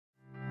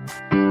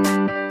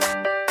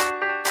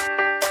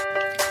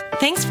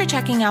Thanks for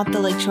checking out the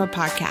Lakeshore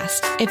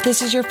Podcast. If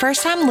this is your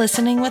first time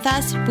listening with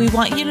us, we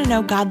want you to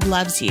know God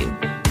loves you.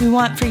 We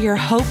want for your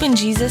hope in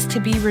Jesus to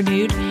be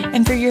renewed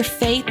and for your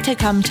faith to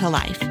come to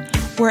life.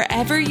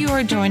 Wherever you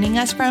are joining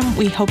us from,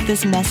 we hope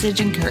this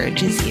message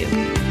encourages you.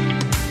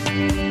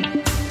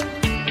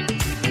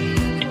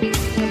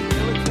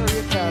 Military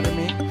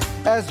Academy,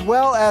 as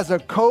well as a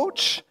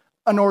coach,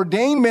 an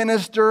ordained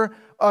minister,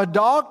 a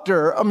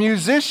doctor, a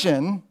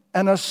musician,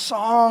 and a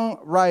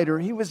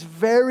songwriter. He was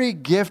very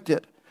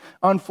gifted.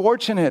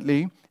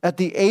 Unfortunately, at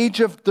the age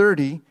of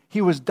 30,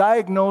 he was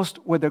diagnosed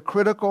with a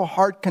critical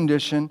heart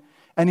condition,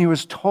 and he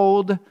was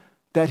told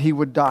that he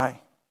would die.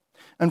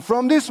 And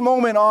from this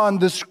moment on,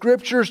 the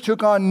scriptures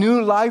took on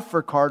new life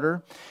for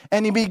Carter,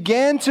 and he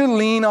began to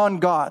lean on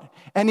God.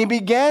 And he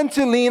began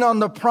to lean on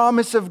the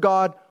promise of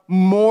God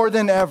more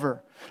than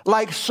ever.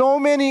 Like so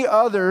many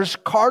others,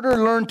 Carter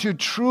learned to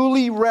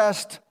truly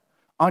rest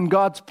on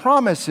God's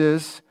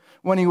promises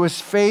when he was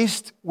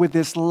faced with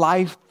this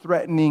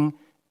life-threatening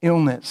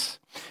illness.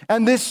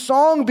 And this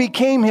song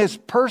became his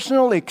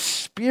personal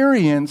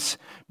experience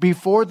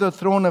before the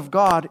throne of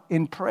God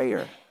in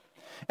prayer.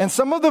 And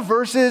some of the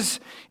verses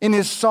in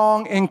his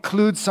song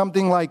include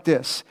something like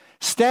this: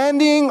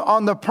 standing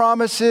on the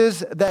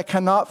promises that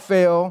cannot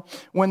fail,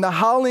 when the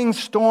howling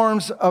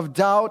storms of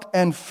doubt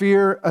and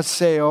fear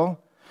assail,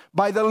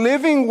 by the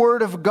living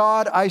word of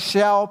God I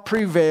shall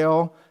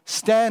prevail,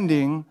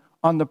 standing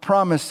on the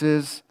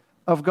promises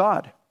of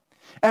God.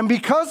 And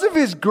because of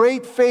his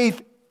great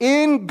faith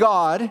in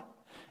God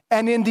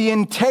and in the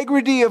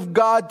integrity of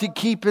God to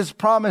keep his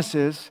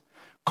promises,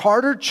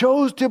 Carter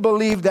chose to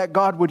believe that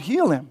God would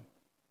heal him.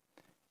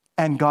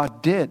 And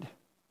God did.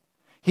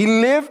 He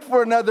lived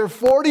for another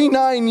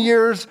 49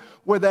 years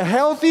with a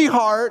healthy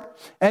heart,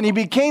 and he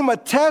became a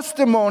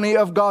testimony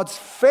of God's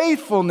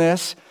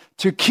faithfulness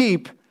to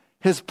keep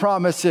his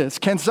promises.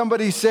 Can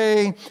somebody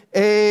say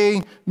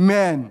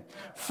amen?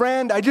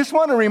 Friend, I just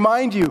want to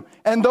remind you,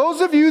 and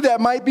those of you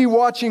that might be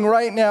watching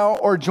right now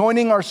or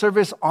joining our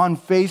service on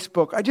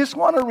Facebook, I just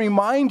want to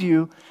remind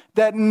you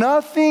that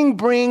nothing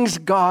brings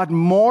God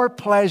more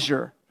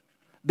pleasure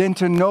than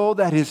to know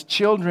that his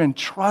children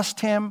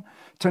trust him,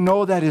 to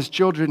know that his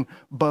children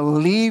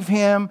believe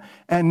him,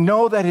 and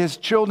know that his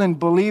children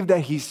believe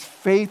that he's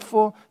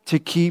faithful to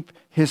keep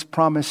his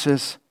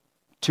promises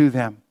to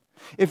them.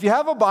 If you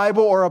have a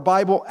Bible or a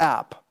Bible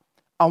app,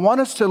 I want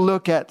us to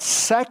look at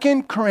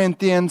 2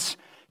 Corinthians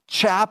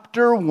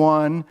chapter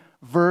 1,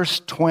 verse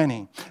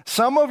 20.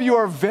 Some of you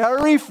are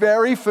very,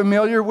 very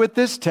familiar with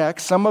this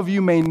text. Some of you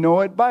may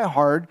know it by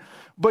heart.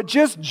 But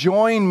just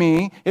join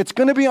me. It's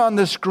going to be on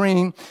the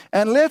screen.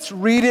 And let's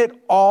read it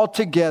all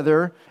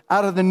together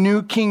out of the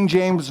New King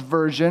James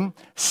Version.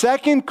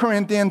 2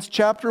 Corinthians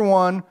chapter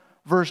 1,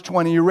 verse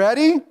 20. You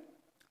ready?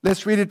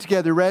 Let's read it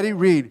together. Ready?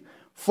 Read.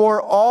 For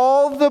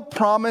all the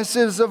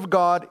promises of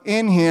God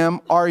in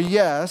him are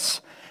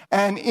yes,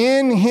 and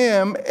in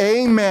him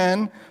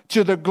amen,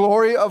 to the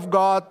glory of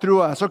God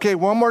through us. Okay,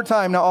 one more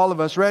time now, all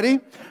of us. Ready?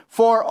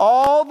 For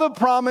all the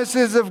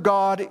promises of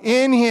God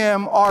in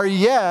him are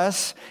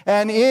yes,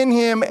 and in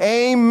him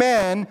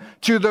amen,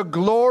 to the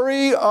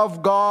glory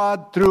of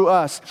God through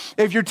us.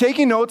 If you're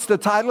taking notes, the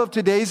title of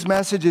today's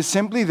message is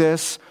simply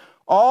this: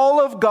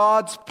 all of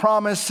God's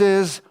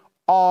promises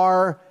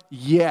are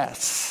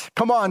yes.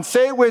 Come on,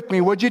 say it with me,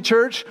 would you,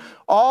 church?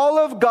 All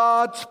of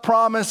God's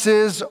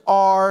promises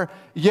are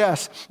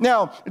yes.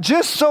 Now,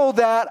 just so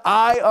that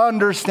I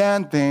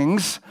understand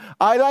things,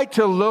 I like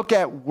to look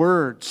at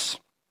words.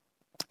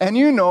 And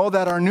you know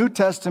that our New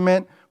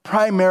Testament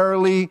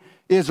primarily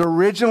is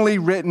originally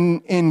written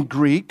in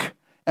Greek,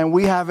 and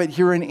we have it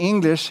here in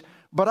English.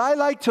 But I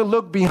like to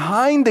look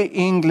behind the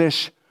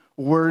English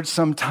words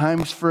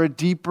sometimes for a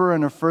deeper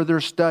and a further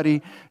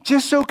study,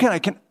 just so I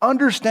can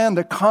understand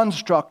the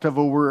construct of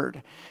a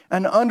word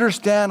and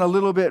understand a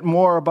little bit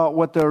more about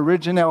what the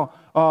original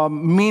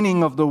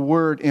meaning of the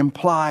word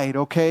implied,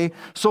 okay?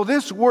 So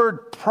this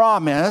word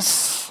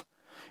promise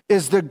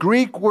is the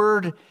Greek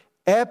word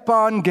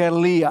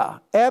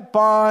epangelia,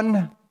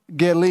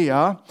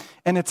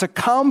 and it's a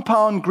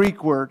compound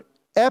Greek word,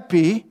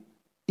 epi,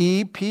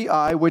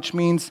 E-P-I, which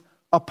means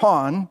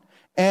upon,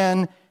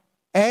 and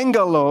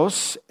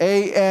angelos,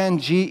 A-N-G-E-L-O-S.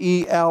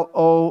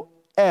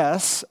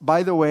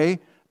 By the way,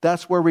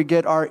 that's where we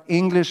get our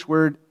English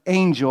word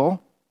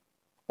angel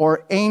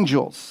or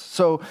angels.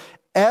 So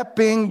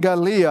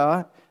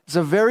epangelia is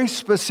a very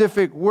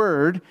specific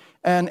word,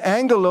 and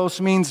angelos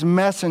means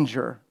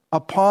messenger,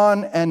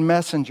 upon and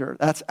messenger.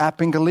 That's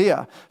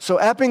epangelia. So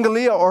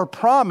epangelia or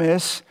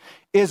promise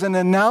is an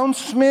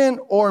announcement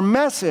or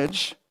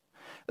message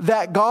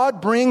that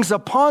God brings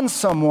upon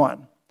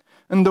someone.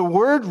 And the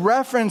word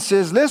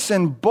references,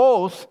 listen,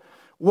 both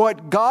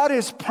what God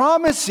is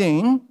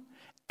promising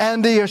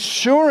and the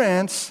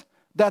assurance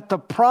that the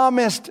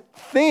promised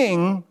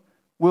thing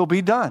will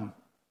be done.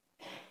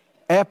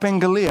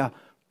 Epangelia,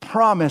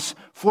 promise.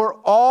 For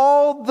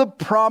all the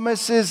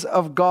promises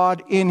of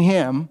God in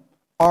him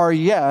are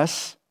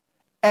yes,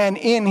 and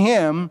in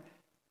him,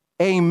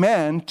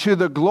 amen, to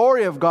the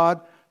glory of God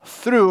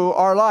through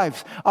our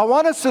lives. I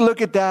want us to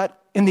look at that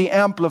in the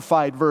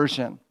Amplified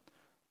Version.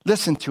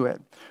 Listen to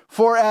it.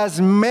 For as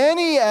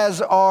many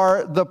as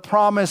are the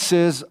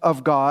promises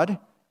of God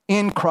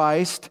in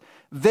Christ,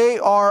 they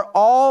are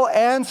all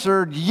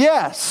answered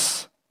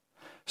yes.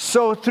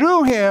 So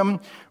through him,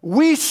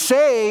 we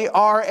say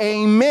our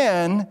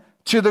amen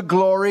to the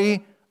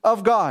glory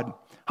of God.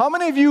 How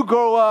many of you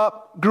grew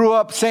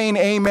up saying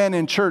amen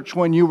in church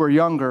when you were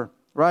younger,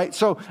 right?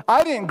 So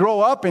I didn't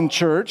grow up in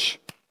church.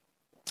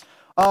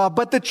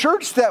 But the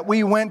church that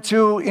we went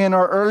to in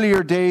our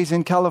earlier days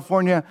in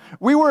California,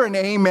 we were an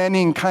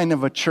amening kind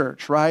of a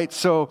church, right?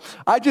 So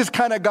I just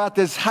kind of got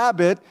this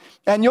habit,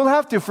 and you'll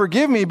have to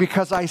forgive me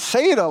because I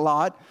say it a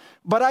lot,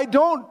 but I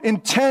don't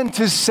intend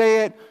to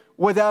say it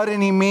without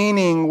any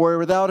meaning or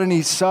without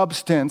any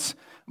substance.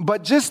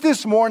 But just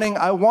this morning,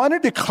 I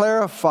wanted to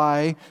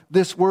clarify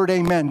this word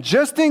amen,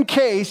 just in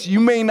case you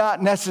may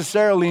not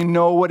necessarily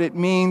know what it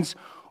means.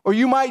 Or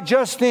you might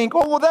just think,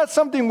 oh, well, that's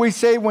something we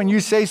say when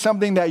you say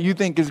something that you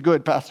think is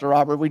good, Pastor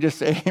Robert. We just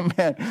say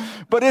amen.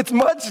 But it's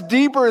much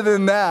deeper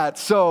than that.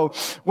 So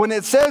when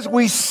it says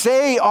we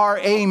say our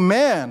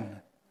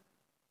amen,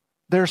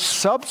 there's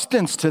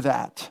substance to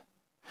that.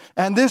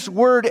 And this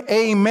word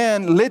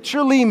amen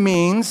literally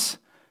means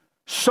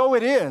so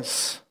it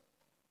is,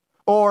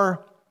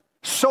 or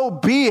so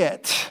be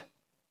it,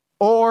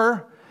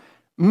 or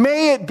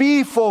may it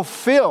be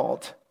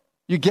fulfilled.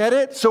 You get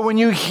it? So when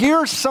you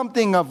hear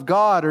something of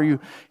God, or you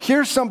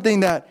hear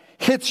something that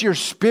hits your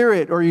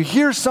spirit, or you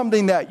hear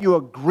something that you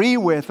agree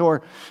with,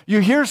 or you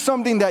hear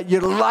something that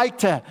you'd like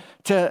to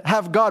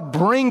have God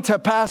bring to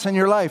pass in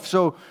your life.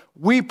 So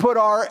we put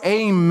our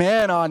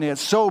amen on it.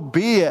 So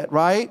be it,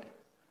 right?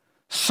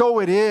 So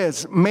it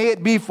is. May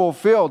it be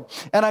fulfilled.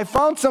 And I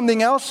found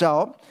something else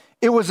out.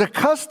 It was a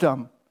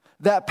custom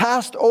that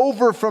passed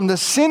over from the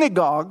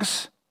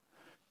synagogues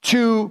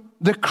to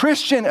the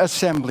Christian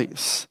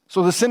assemblies.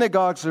 So the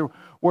synagogues are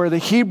where the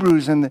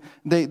Hebrews and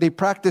they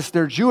practiced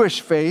their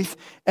Jewish faith.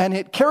 And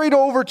it carried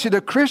over to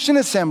the Christian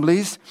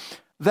assemblies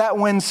that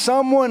when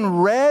someone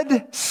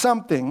read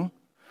something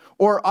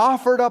or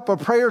offered up a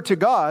prayer to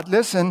God,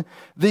 listen,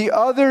 the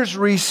others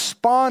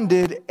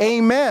responded,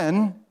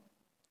 amen,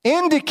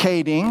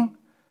 indicating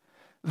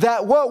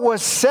that what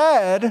was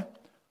said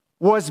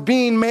was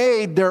being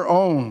made their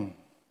own.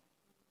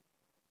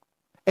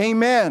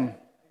 Amen.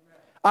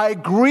 I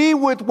agree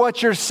with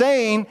what you're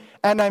saying,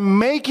 and I'm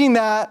making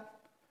that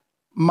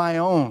my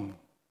own.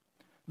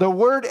 The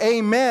word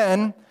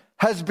amen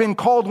has been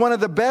called one of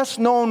the best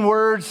known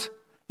words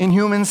in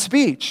human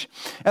speech.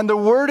 And the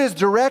word is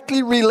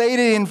directly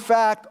related, in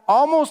fact,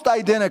 almost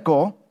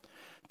identical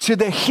to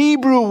the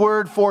Hebrew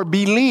word for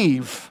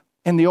believe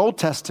in the Old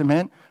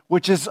Testament,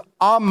 which is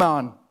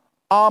aman,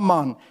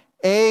 aman,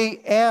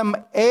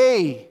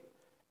 A-M-A-N.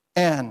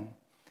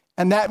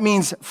 And that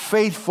means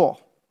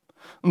faithful.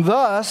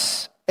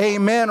 Thus,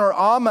 amen or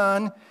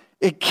amen,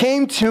 it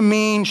came to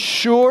mean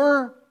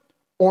sure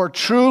or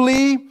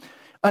truly,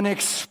 an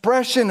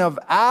expression of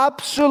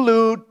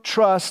absolute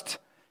trust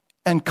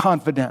and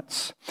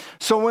confidence.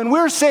 So when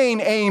we're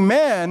saying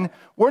amen,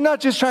 we're not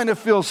just trying to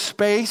fill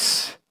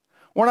space.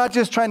 We're not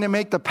just trying to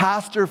make the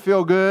pastor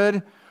feel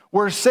good.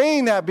 We're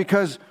saying that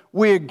because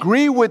we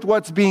agree with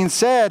what's being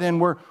said, and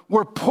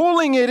we're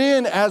pulling it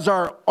in as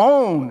our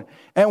own.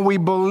 And we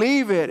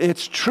believe it.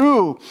 It's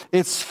true.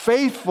 It's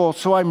faithful.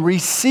 So I'm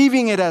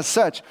receiving it as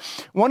such.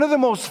 One of the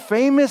most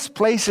famous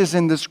places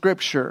in the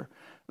scripture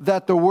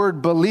that the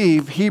word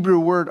believe, Hebrew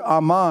word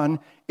aman,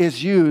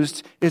 is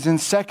used is in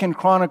 2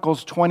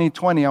 Chronicles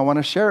 20:20. I want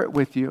to share it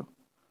with you.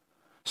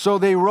 So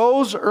they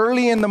rose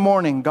early in the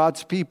morning,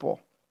 God's people,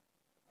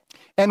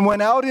 and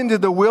went out into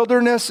the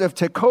wilderness of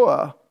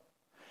Tekoa.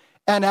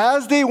 And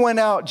as they went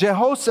out,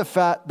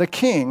 Jehoshaphat the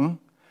king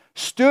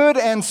stood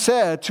and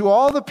said to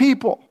all the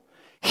people,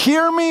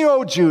 "Hear me,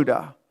 O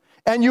Judah,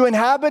 and you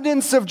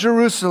inhabitants of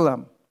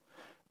Jerusalem.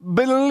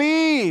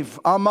 Believe,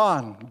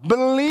 aman,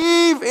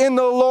 believe in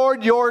the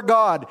Lord your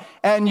God,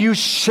 and you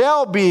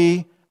shall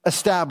be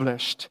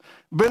established.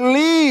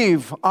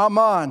 Believe,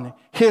 aman,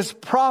 his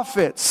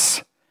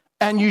prophets,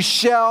 and you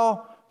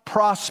shall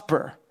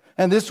prosper."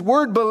 And this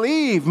word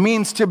believe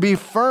means to be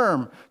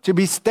firm, to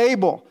be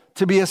stable,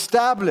 to be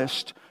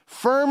established,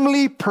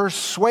 firmly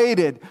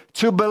persuaded,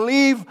 to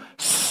believe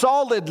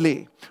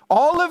solidly.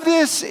 All of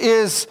this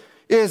is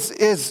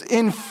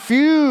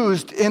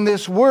infused in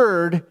this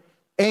word,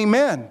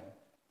 amen.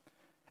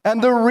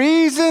 And the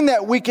reason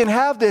that we can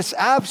have this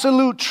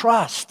absolute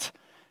trust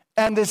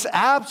and this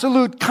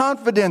absolute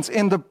confidence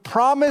in the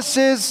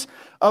promises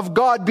of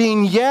God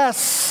being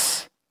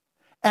yes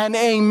and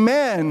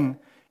amen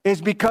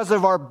is because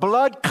of our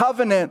blood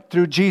covenant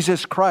through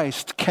Jesus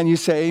Christ. Can you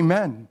say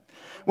amen?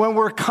 When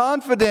we're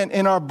confident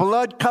in our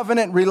blood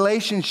covenant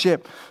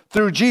relationship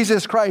through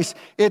Jesus Christ,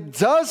 it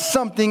does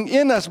something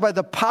in us by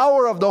the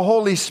power of the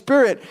Holy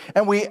Spirit,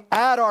 and we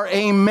add our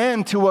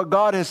amen to what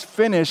God has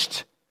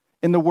finished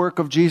in the work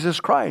of Jesus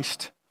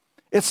Christ.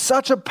 It's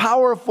such a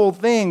powerful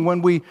thing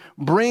when we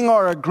bring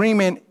our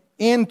agreement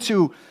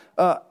into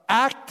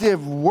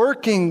active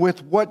working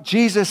with what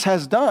Jesus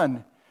has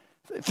done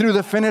through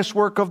the finished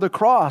work of the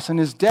cross and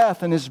his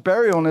death and his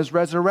burial and his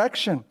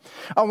resurrection.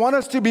 I want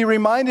us to be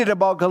reminded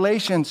about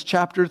Galatians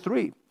chapter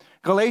 3.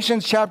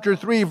 Galatians chapter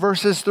 3,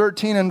 verses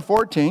 13 and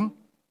 14.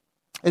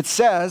 It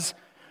says,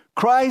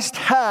 Christ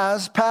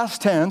has,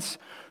 past tense,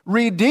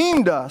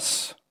 redeemed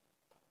us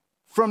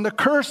from the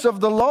curse of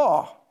the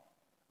law.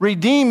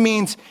 Redeem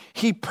means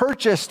he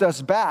purchased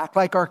us back,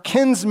 like our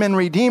kinsman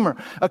redeemer.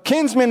 A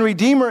kinsman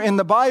redeemer in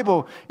the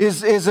Bible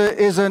is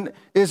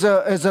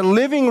a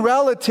living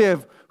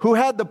relative who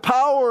had the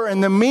power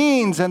and the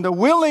means and the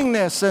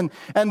willingness and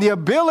the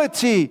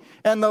ability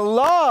and the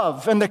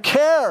love and the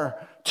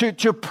care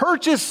to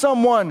purchase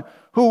someone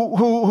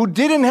who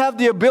didn't have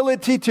the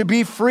ability to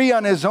be free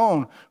on his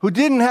own, who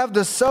didn't have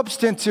the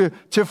substance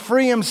to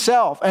free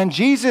himself. And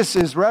Jesus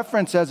is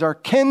referenced as our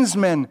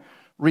kinsman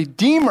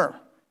redeemer.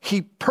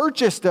 He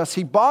purchased us.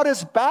 He bought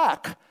us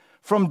back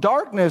from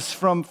darkness,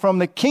 from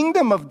the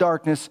kingdom of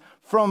darkness,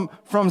 from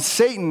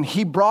Satan.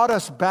 He brought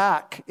us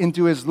back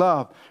into his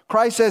love.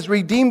 Christ has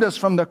redeemed us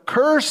from the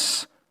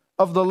curse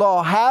of the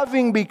law,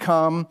 having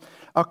become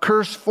a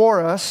curse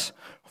for us.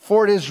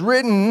 For it is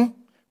written,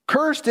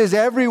 cursed is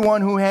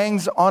everyone who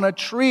hangs on a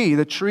tree.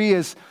 The tree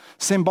is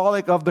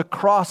symbolic of the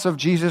cross of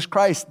Jesus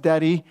Christ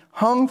that he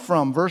hung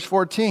from. Verse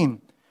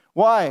 14.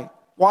 Why?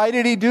 Why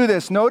did he do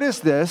this? Notice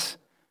this,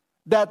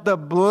 that the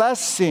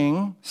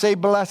blessing, say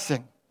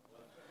blessing,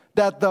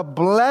 that the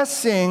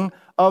blessing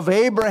of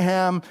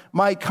Abraham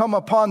might come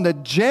upon the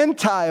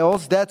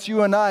Gentiles, that's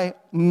you and I,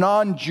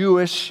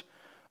 non-Jewish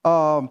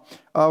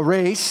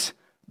race.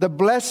 The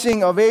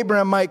blessing of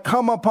Abraham might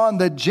come upon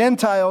the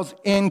Gentiles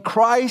in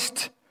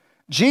Christ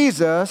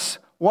Jesus.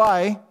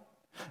 Why?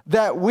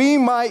 That we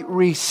might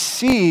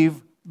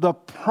receive the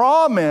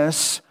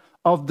promise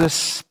of the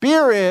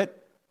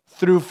Spirit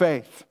through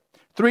faith.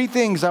 Three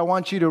things I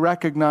want you to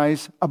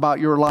recognize about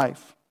your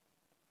life.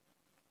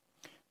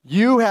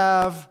 You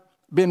have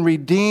been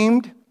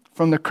redeemed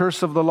from the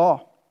curse of the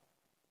law.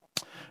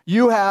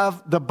 You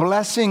have the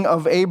blessing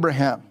of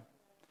Abraham.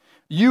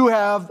 You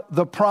have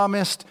the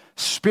promised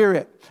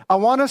Spirit. I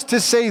want us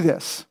to say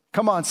this.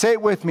 Come on, say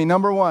it with me.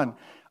 Number one,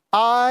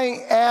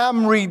 I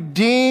am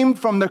redeemed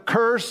from the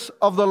curse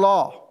of the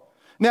law.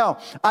 Now,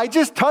 I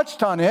just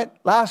touched on it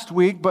last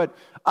week, but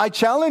I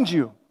challenge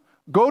you.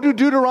 Go to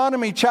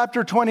Deuteronomy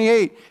chapter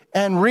 28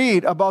 and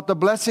read about the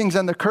blessings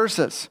and the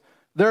curses.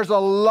 There's a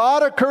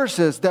lot of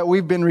curses that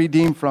we've been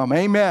redeemed from.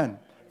 Amen.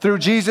 Through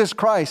Jesus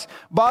Christ.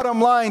 Bottom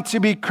line, to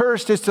be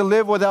cursed is to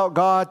live without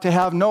God, to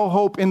have no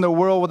hope in the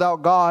world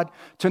without God,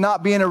 to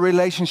not be in a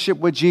relationship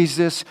with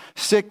Jesus,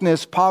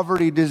 sickness,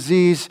 poverty,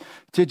 disease,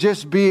 to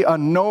just be a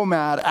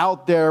nomad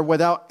out there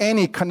without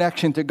any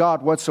connection to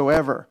God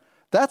whatsoever.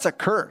 That's a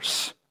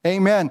curse.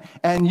 Amen.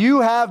 And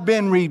you have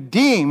been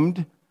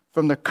redeemed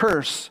from the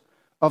curse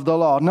of the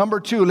law. Number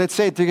two, let's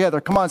say it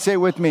together. Come on, say it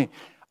with me.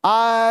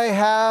 I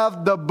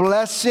have the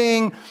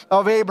blessing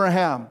of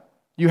Abraham.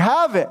 You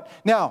have it.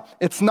 Now,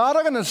 it's not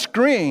on the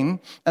screen,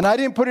 and I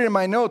didn't put it in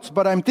my notes,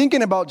 but I'm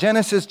thinking about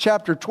Genesis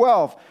chapter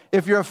 12.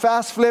 If you're a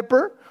fast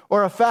flipper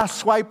or a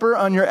fast swiper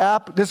on your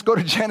app, just go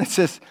to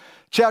Genesis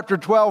chapter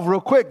 12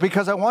 real quick,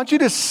 because I want you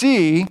to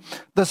see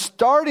the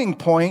starting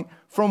point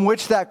from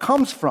which that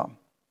comes from.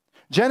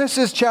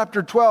 Genesis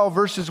chapter 12,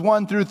 verses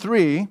 1 through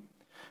 3.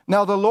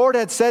 Now the Lord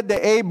had said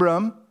to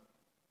Abram,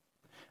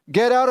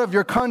 get out of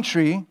your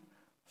country,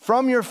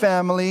 from your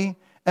family,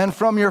 and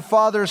from your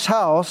father's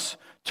house,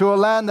 to a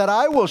land that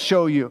I will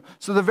show you.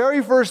 So the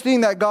very first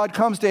thing that God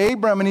comes to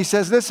Abram and he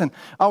says, listen,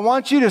 I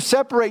want you to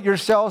separate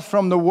yourselves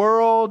from the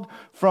world,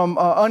 from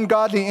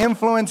ungodly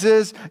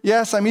influences.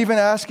 Yes, I'm even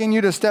asking you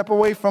to step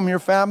away from your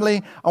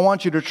family. I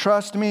want you to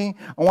trust me.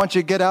 I want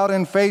you to get out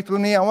in faith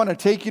with me. I want to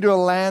take you to a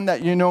land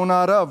that you know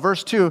not of.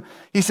 Verse 2,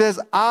 he says,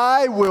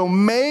 I will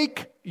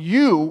make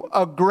you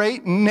a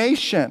great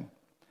nation.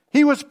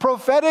 He was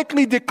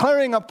prophetically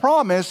declaring a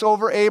promise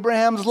over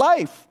Abraham's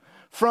life.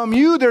 From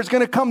you, there's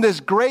going to come this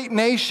great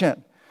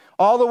nation,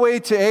 all the way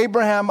to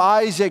Abraham,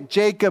 Isaac,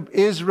 Jacob,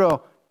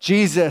 Israel,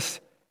 Jesus,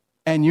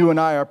 and you and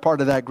I are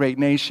part of that great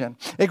nation.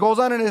 It goes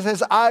on and it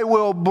says, I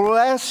will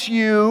bless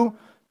you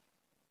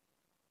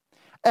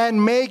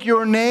and make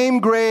your name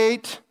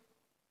great,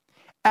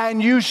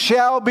 and you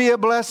shall be a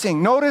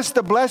blessing. Notice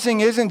the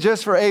blessing isn't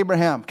just for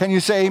Abraham. Can you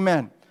say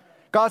amen?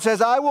 God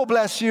says, I will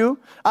bless you.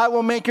 I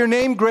will make your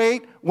name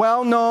great,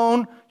 well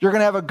known. You're going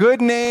to have a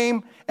good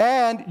name,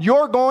 and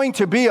you're going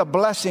to be a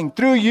blessing.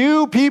 Through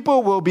you,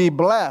 people will be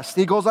blessed.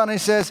 He goes on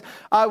and says,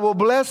 I will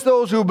bless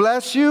those who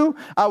bless you.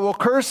 I will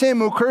curse him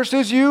who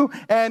curses you.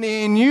 And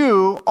in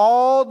you,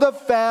 all the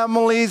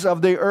families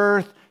of the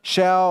earth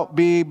shall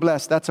be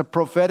blessed. That's a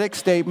prophetic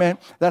statement.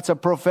 That's a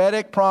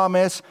prophetic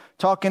promise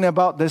talking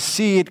about the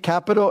seed,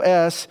 capital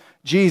S,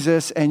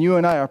 Jesus. And you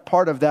and I are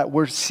part of that.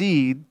 We're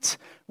seeds.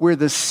 We're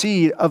the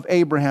seed of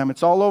Abraham.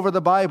 It's all over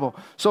the Bible.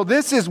 So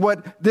this is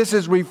what this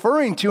is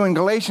referring to in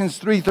Galatians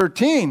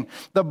 3:13.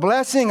 The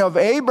blessing of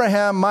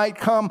Abraham might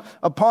come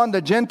upon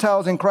the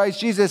Gentiles in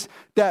Christ Jesus,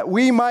 that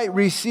we might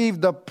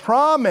receive the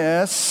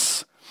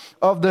promise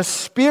of the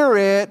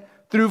Spirit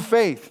through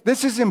faith.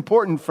 This is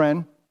important,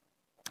 friend.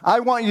 I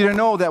want you to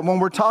know that when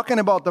we're talking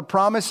about the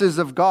promises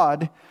of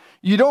God,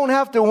 you don't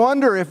have to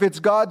wonder if it's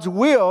God's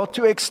will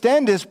to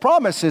extend His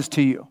promises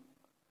to you.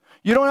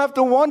 You don't have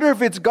to wonder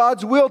if it's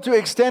God's will to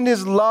extend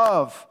His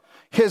love,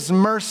 His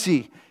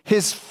mercy,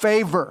 His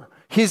favor,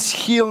 His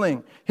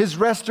healing, His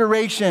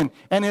restoration,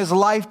 and His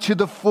life to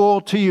the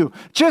full to you.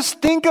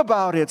 Just think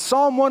about it.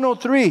 Psalm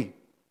 103.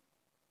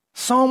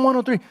 Psalm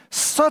 103,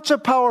 such a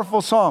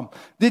powerful psalm.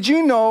 Did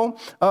you know,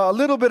 a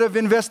little bit of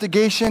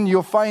investigation,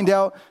 you'll find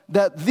out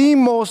that the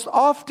most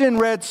often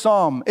read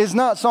psalm is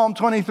not Psalm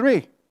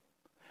 23.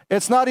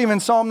 It's not even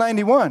Psalm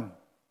 91.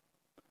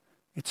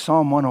 It's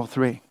Psalm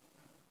 103.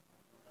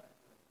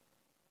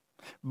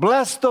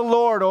 Bless the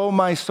Lord, O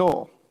my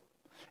soul,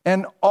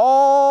 and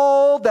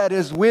all that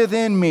is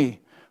within me.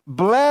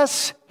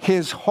 Bless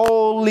His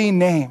holy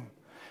name.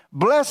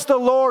 Bless the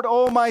Lord,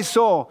 O my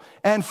soul,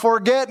 and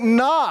forget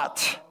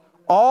not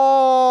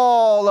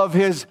all of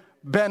His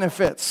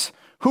benefits,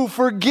 who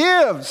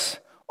forgives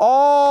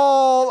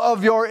all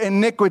of your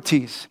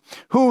iniquities,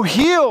 who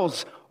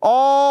heals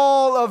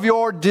all of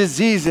your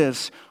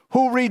diseases,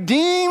 who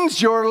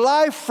redeems your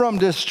life from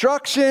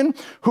destruction,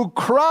 who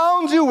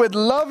crowns you with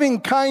loving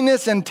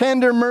kindness and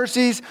tender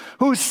mercies,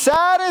 who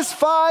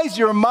satisfies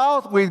your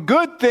mouth with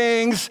good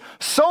things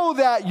so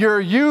that your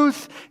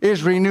youth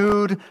is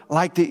renewed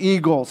like the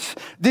eagles.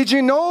 Did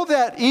you know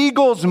that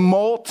eagles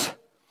molt?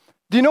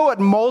 Do you know what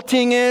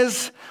molting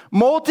is?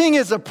 Molting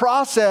is a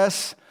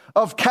process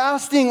of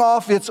casting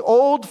off its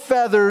old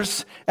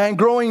feathers and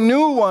growing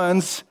new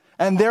ones,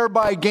 and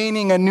thereby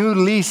gaining a new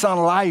lease on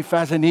life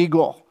as an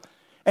eagle.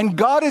 And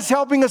God is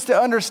helping us to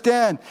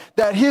understand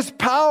that His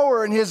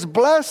power and His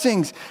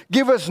blessings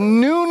give us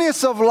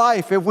newness of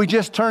life if we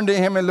just turn to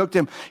Him and look to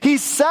Him. He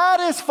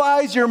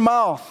satisfies your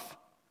mouth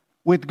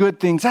with good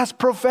things. That's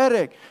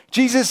prophetic.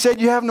 Jesus said,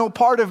 you have no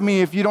part of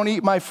me if you don't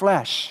eat my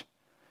flesh.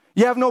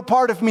 You have no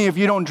part of me if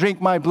you don't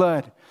drink my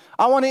blood.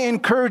 I want to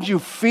encourage you,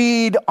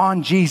 feed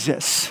on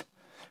Jesus.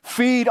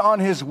 Feed on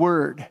His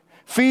word.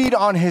 Feed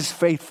on His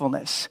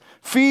faithfulness.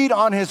 Feed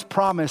on His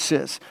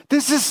promises.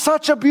 This is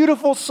such a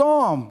beautiful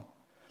psalm.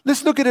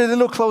 Let's look at it a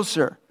little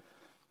closer.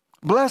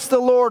 Bless the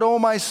Lord, O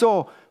my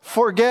soul.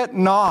 Forget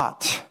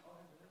not.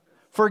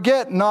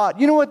 Forget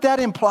not. You know what that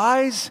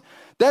implies?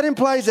 That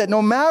implies that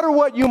no matter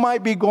what you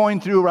might be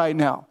going through right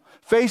now,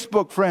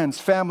 Facebook friends,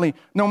 family,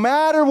 no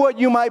matter what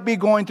you might be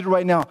going through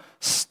right now,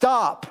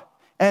 stop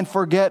and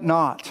forget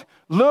not.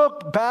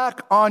 Look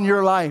back on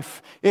your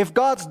life. If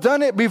God's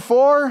done it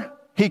before,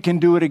 He can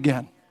do it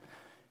again.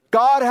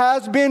 God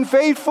has been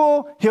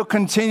faithful. He'll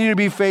continue to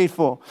be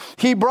faithful.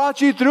 He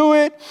brought you through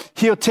it.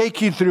 He'll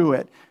take you through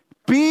it.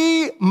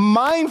 Be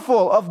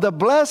mindful of the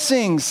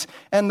blessings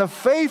and the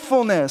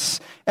faithfulness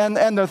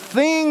and the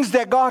things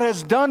that God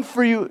has done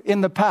for you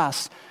in the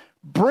past.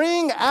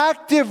 Bring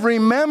active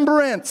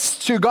remembrance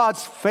to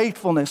God's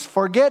faithfulness.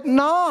 Forget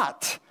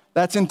not.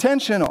 That's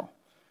intentional.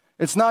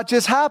 It's not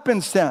just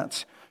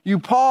happenstance. You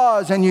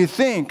pause and you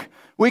think.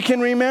 We can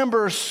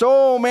remember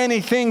so many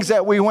things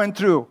that we went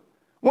through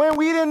when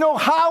we didn't know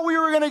how we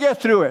were going to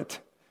get through it.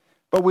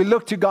 But we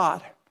looked to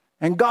God,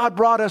 and God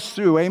brought us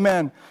through.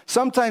 Amen.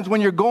 Sometimes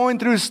when you're going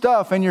through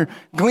stuff and you're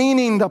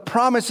gleaning the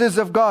promises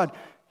of God,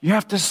 you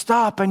have to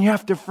stop and you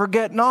have to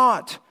forget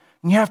not.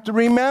 And you have to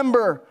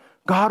remember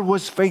God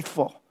was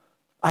faithful.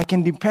 I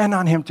can depend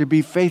on Him to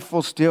be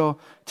faithful still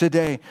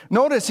today.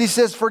 Notice He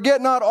says,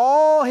 forget not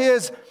all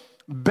His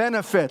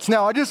benefits.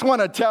 Now, I just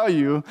want to tell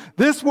you,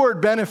 this word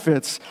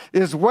benefits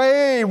is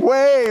way,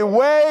 way,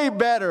 way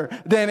better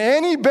than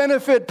any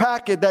benefit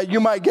packet that you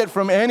might get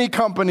from any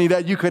company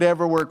that you could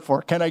ever work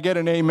for. Can I get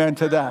an amen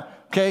to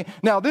that? Okay.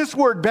 Now, this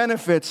word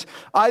benefits,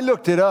 I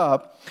looked it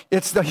up.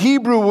 It's the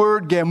Hebrew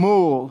word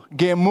gemul.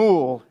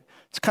 Gemul.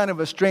 It's kind of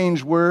a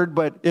strange word,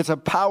 but it's a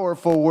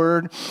powerful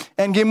word.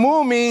 And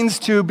gemul means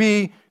to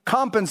be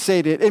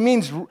compensated. It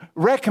means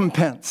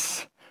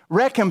recompense.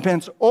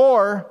 Recompense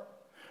or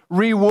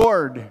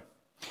reward.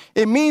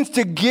 It means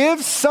to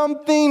give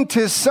something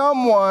to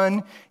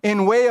someone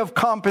in way of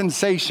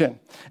compensation.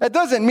 It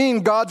doesn't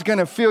mean God's going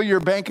to fill your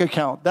bank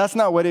account. That's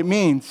not what it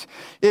means.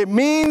 It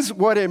means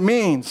what it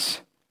means.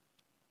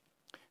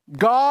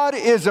 God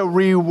is a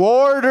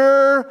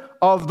rewarder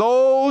of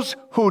those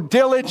who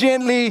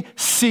diligently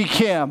seek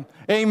Him.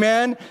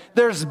 Amen.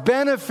 There's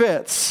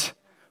benefits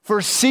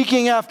for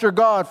seeking after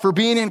God, for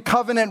being in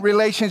covenant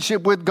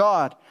relationship with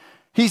God.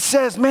 He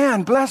says,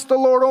 man, bless the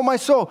Lord, O my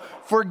soul.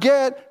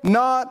 Forget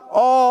not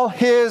all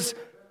His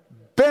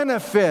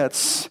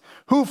benefits,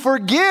 who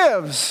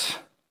forgives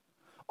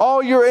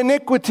all your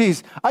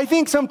iniquities. I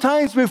think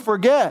sometimes we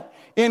forget.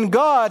 In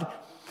God,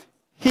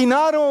 He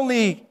not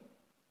only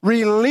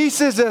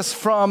releases us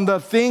from the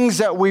things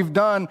that we've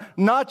done,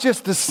 not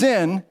just the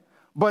sin,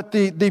 but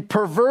the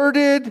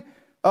perverted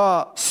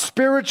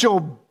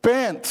spiritual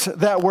bent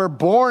that we're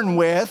born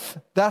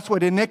with. That's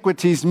what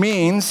iniquities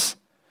means.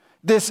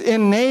 This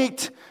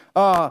innate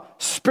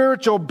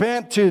spiritual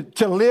bent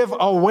to live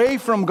away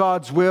from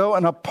God's will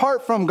and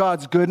apart from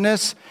God's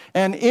goodness,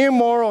 and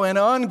immoral and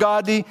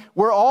ungodly.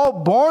 We're all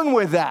born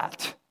with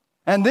that.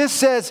 And this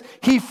says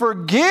he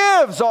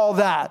forgives all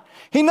that.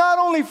 He not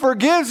only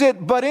forgives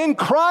it, but in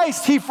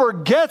Christ he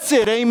forgets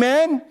it.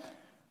 Amen?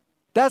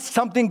 That's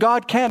something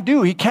God can't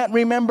do. He can't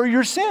remember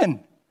your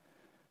sin.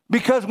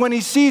 Because when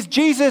he sees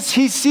Jesus,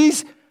 he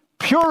sees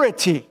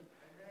purity.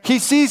 He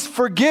sees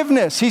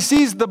forgiveness. He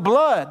sees the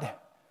blood.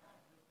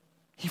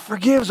 He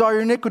forgives all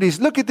your iniquities.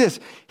 Look at this.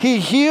 He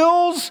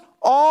heals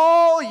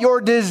all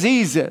your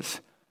diseases.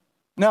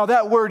 Now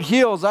that word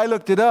heals, I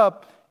looked it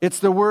up. It's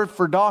the word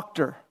for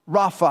doctor,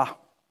 Rapha.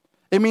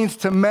 It means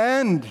to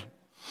mend.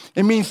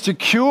 It means to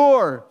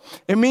cure.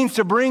 It means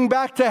to bring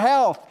back to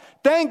health.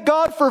 Thank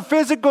God for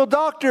physical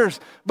doctors,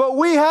 but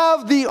we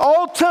have the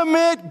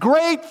ultimate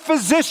great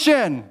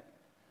physician.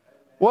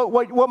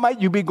 What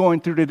might you be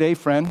going through today,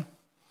 friend?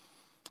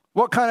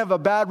 What kind of a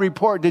bad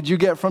report did you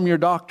get from your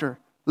doctor?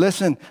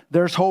 Listen,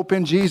 there's hope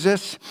in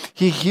Jesus.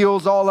 He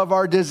heals all of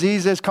our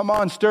diseases. Come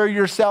on, stir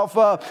yourself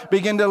up.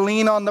 Begin to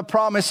lean on the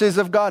promises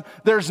of God.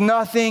 There's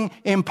nothing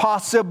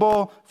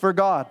impossible for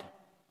God.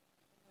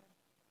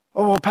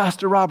 Oh, well,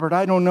 Pastor Robert,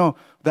 I don't know.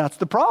 That's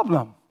the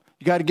problem.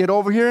 You got to get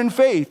over here in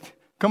faith.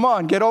 Come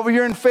on, get over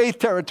here in faith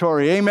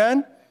territory.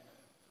 Amen?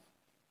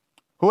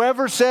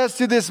 Whoever says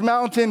to this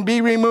mountain,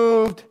 be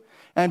removed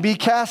and be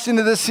cast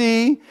into the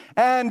sea,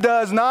 and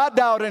does not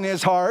doubt in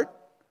his heart,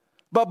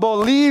 but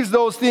believes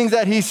those things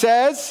that he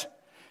says,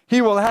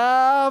 he will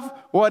have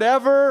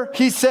whatever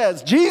he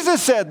says.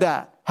 Jesus said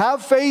that.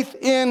 Have faith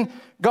in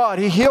God.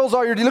 He heals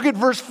all your... Look at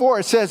verse 4.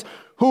 It says,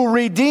 who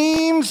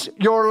redeems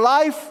your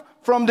life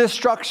from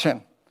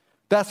destruction.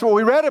 That's what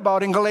we read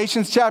about in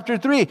Galatians chapter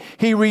 3.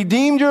 He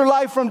redeemed your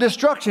life from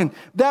destruction.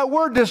 That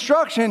word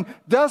destruction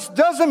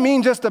doesn't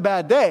mean just a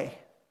bad day.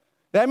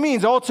 That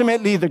means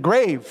ultimately the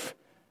grave.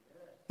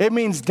 It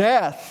means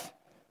death.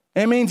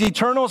 It means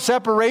eternal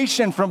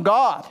separation from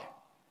God.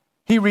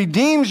 He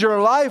redeems your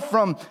life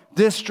from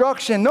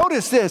destruction.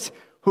 Notice this,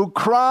 who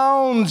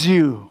crowns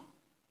you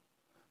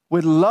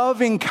with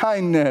loving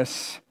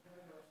kindness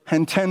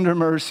and tender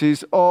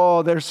mercies.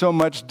 Oh, there's so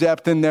much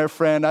depth in there,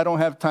 friend. I don't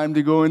have time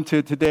to go into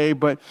it today,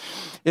 but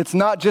it's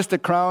not just a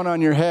crown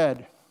on your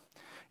head.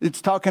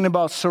 It's talking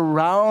about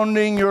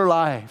surrounding your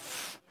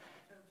life,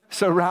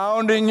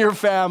 surrounding your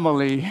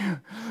family,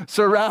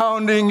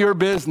 surrounding your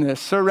business,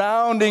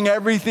 surrounding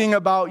everything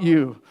about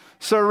you,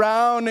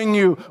 surrounding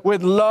you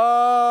with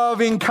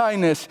loving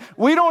kindness.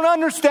 We don't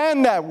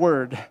understand that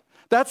word.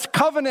 That's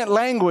covenant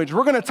language.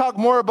 We're going to talk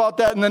more about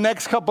that in the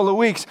next couple of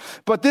weeks.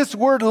 But this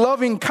word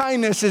loving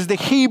kindness is the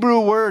Hebrew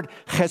word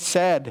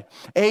chesed,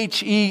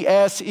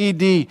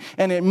 H-E-S-E-D.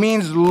 And it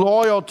means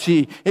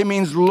loyalty. It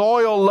means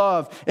loyal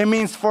love. It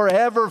means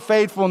forever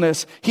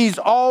faithfulness. He's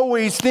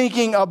always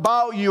thinking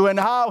about you and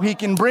how he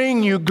can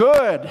bring you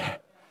good.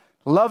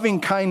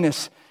 Loving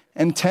kindness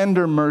and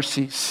tender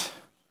mercies.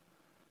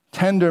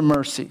 Tender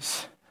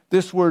mercies.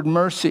 This word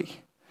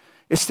mercy,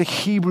 it's the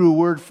Hebrew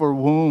word for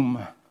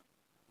womb.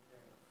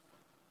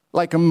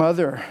 Like a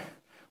mother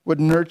would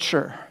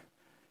nurture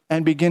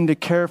and begin to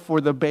care for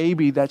the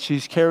baby that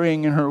she's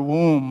carrying in her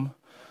womb,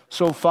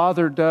 so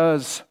Father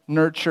does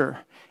nurture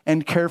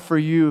and care for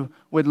you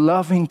with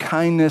loving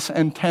kindness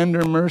and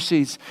tender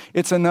mercies.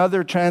 It's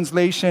another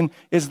translation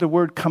is the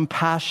word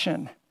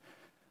compassion.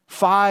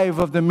 5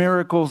 of the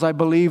miracles I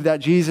believe that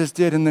Jesus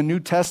did in the New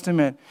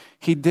Testament,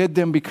 he did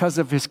them because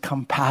of his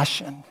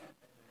compassion.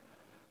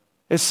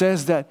 It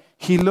says that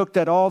he looked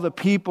at all the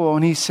people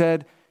and he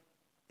said,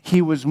 he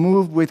was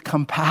moved with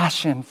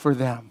compassion for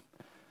them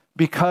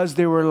because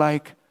they were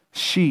like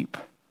sheep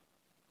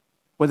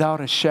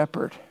without a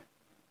shepherd.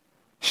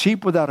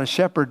 Sheep without a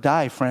shepherd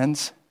die,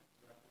 friends.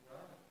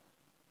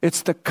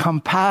 It's the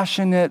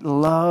compassionate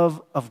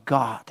love of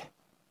God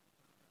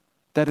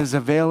that is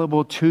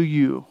available to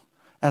you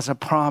as a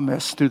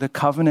promise through the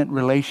covenant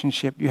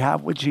relationship you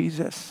have with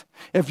Jesus.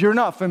 If you're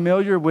not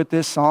familiar with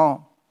this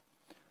psalm,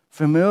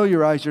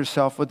 familiarize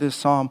yourself with this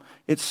psalm.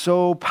 It's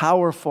so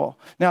powerful.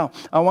 Now,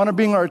 I want to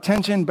bring our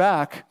attention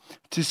back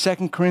to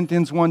 2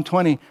 Corinthians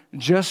 1:20,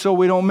 just so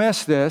we don't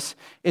miss this.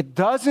 It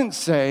doesn't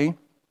say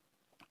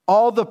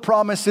all the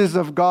promises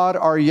of God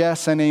are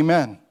yes and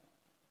amen.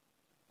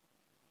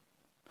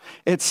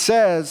 It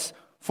says,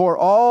 for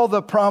all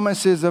the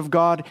promises of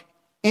God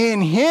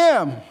in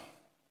him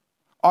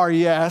are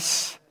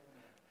yes,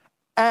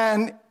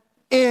 and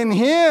in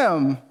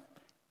him,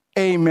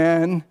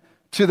 amen,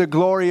 to the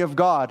glory of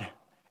God.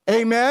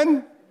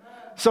 Amen?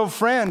 So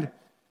friend,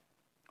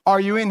 are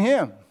you in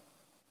him?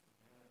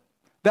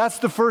 That's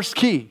the first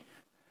key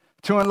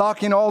to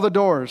unlocking all the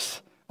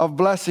doors of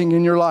blessing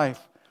in your life.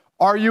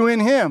 Are you in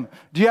him?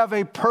 Do you have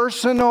a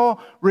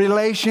personal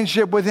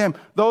relationship with him?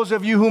 Those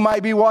of you who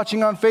might be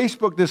watching on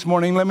Facebook this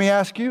morning, let me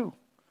ask you,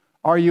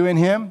 are you in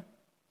him?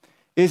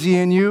 Is he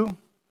in you?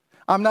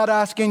 I'm not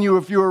asking you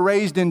if you were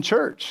raised in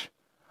church.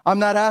 I'm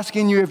not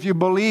asking you if you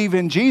believe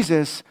in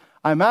Jesus.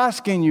 I'm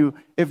asking you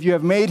if you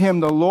have made him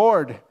the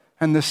Lord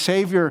and the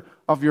Savior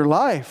of your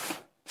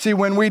life. See,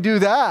 when we do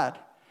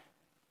that,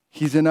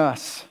 He's in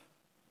us.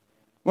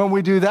 When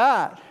we do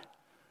that,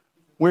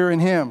 we're in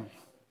Him.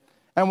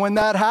 And when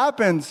that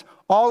happens,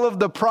 all of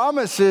the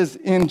promises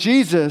in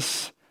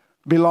Jesus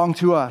belong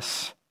to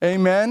us.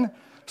 Amen?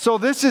 So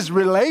this is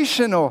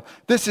relational.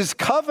 This is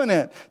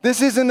covenant.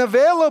 This isn't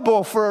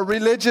available for a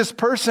religious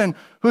person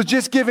who's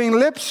just giving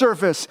lip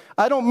service.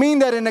 I don't mean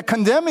that in a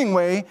condemning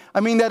way. I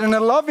mean that in a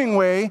loving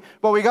way.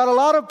 But we got a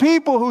lot of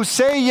people who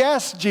say,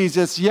 yes,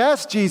 Jesus,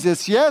 yes,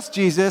 Jesus, yes,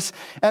 Jesus.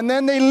 And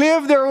then they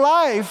live their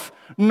life,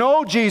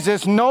 no,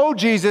 Jesus, no,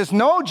 Jesus,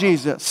 no,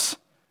 Jesus.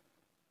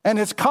 And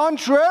it's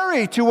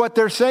contrary to what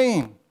they're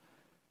saying.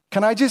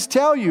 Can I just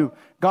tell you,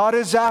 God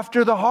is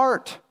after the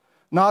heart,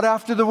 not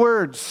after the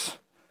words.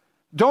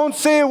 Don't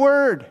say a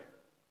word.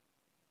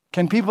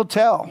 Can people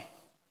tell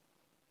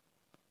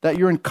that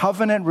you're in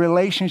covenant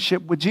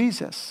relationship with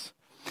Jesus?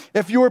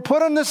 If you were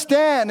put on the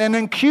stand and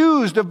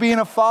accused of being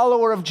a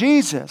follower of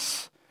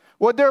Jesus,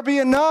 would there be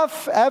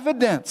enough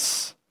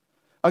evidence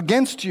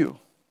against you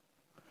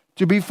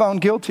to be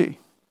found guilty?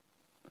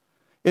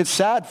 It's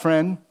sad,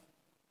 friend.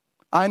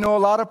 I know a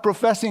lot of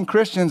professing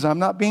Christians. I'm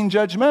not being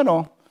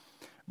judgmental,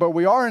 but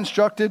we are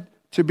instructed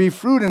to be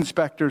fruit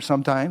inspectors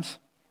sometimes.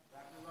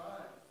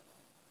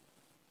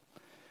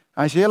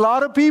 I see a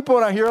lot of people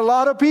and I hear a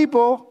lot of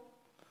people,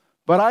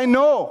 but I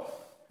know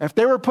if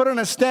they were put on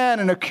a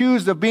stand and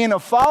accused of being a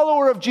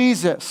follower of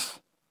Jesus,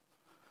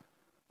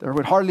 there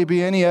would hardly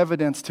be any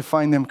evidence to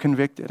find them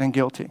convicted and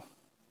guilty.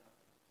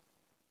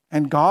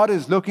 And God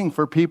is looking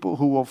for people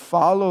who will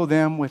follow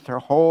them with their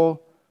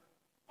whole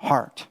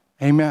heart.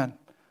 Amen.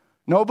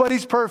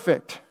 Nobody's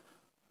perfect,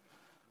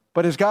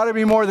 but it's got to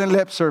be more than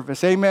lip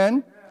service.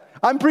 Amen.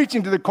 I'm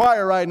preaching to the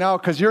choir right now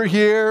because you're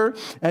here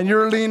and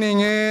you're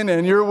leaning in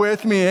and you're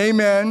with me.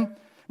 Amen.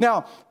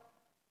 Now,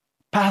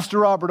 Pastor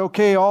Robert,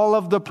 okay, all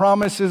of the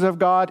promises of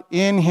God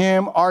in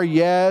Him are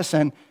yes,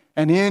 and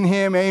in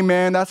Him,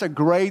 amen. That's a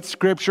great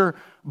scripture.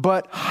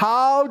 But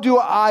how do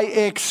I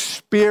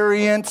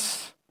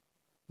experience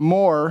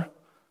more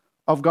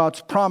of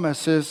God's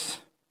promises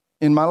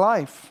in my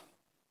life?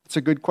 It's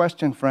a good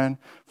question, friend.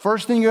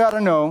 First thing you got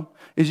to know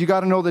is you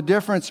got to know the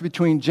difference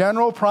between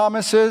general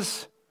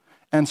promises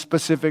and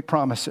specific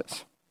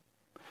promises.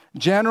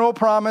 General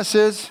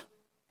promises,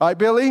 right,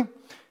 Billy?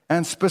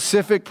 And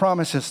specific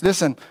promises.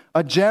 Listen,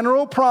 a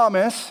general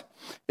promise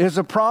is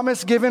a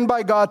promise given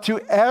by God to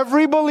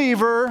every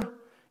believer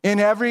in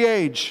every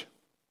age.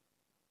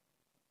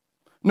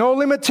 No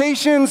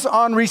limitations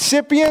on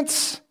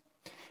recipients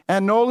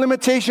and no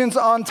limitations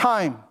on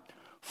time.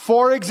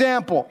 For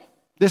example,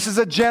 this is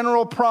a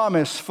general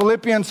promise,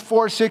 Philippians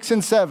 4, 6,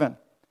 and 7.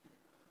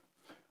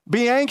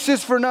 Be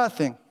anxious for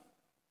nothing,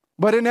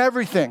 but in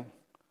everything,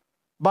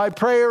 by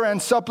prayer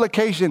and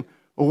supplication,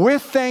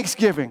 with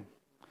thanksgiving,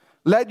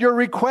 let your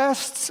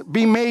requests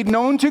be made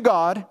known to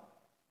God.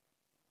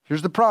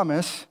 Here's the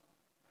promise.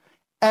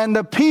 And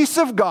the peace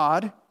of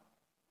God,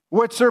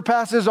 which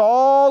surpasses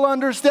all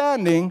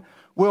understanding,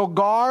 will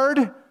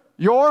guard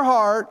your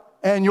heart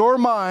and your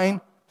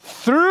mind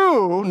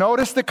through,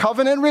 notice the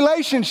covenant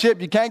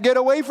relationship. You can't get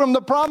away from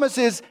the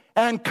promises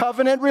and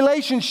covenant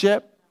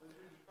relationship,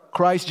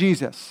 Christ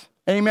Jesus.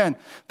 Amen.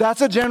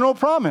 That's a general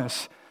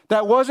promise.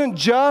 That wasn't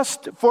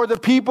just for the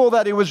people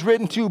that it was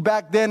written to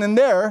back then and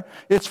there.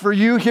 It's for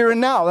you here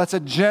and now. That's a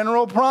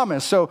general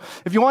promise. So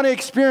if you want to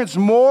experience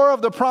more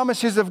of the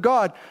promises of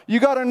God, you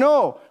got to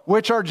know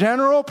which are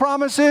general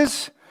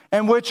promises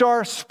and which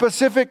are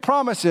specific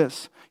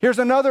promises. Here's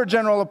another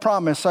general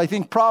promise. I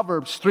think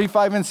Proverbs 3,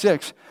 5, and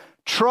 6.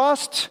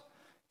 Trust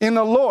in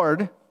the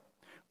Lord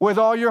with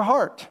all your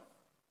heart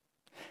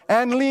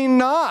and lean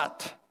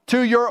not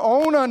to your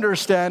own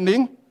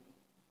understanding.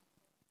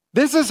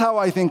 This is how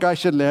I think I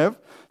should live.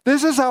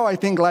 This is how I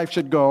think life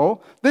should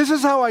go. This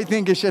is how I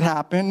think it should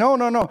happen.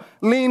 No.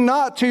 Lean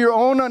not to your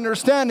own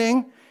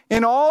understanding.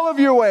 In all of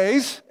your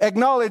ways,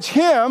 acknowledge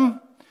Him.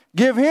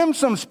 Give Him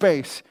some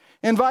space.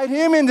 Invite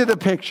Him into the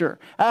picture.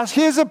 Ask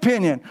His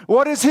opinion.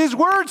 What does His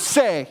word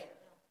say?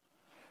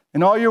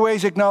 In all your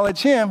ways,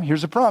 acknowledge Him.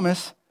 Here's a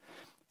promise.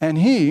 And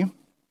He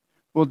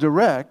will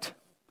direct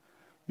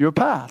your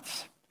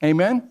paths.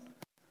 Amen?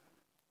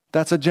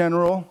 That's a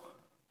general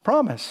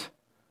promise.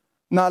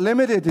 Not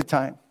limited to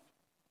time.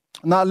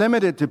 Not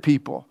limited to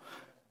people.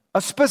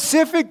 A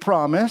specific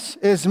promise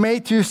is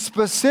made to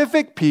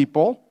specific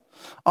people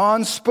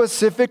on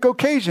specific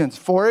occasions.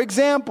 For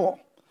example,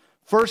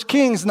 1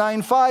 Kings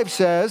 9:5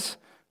 says,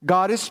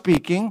 God is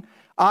speaking,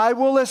 I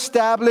will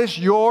establish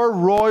your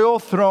royal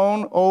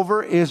throne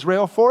over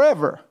Israel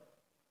forever.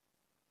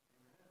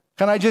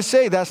 Can I just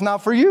say that's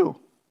not for you?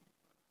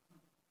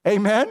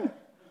 Amen?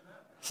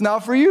 It's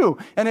not for you.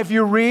 And if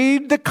you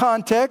read the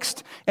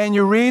context and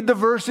you read the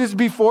verses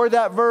before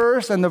that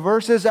verse and the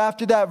verses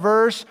after that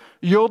verse,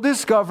 you'll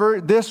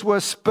discover this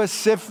was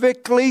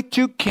specifically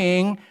to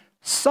King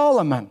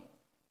Solomon.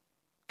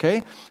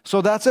 Okay?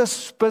 So that's a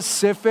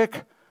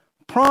specific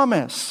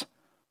promise.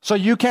 So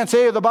you can't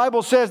say, the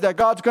Bible says that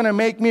God's going to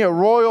make me a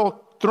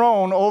royal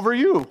throne over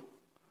you.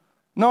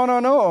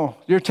 No.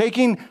 You're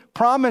taking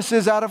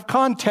promises out of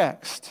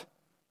context.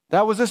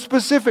 That was a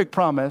specific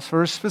promise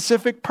for a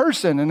specific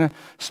person in a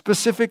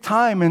specific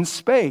time and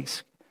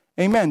space.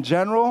 Amen.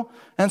 General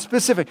and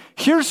specific.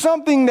 Here's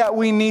something that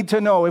we need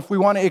to know if we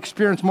want to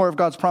experience more of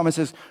God's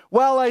promises.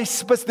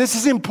 This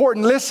is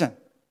important. Listen.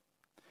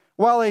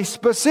 While a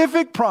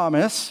specific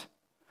promise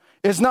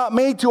is not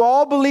made to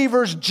all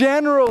believers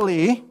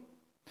generally,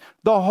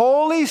 the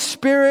Holy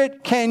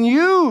Spirit can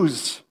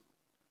use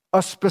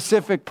a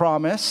specific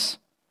promise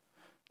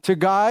to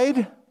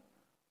guide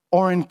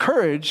or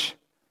encourage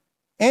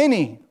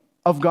any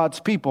of God's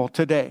people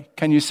today.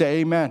 Can you say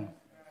amen?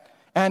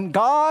 And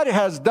God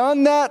has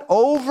done that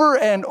over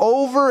and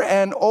over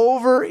and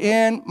over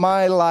in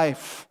my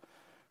life.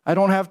 I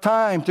don't have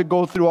time to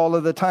go through all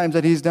of the times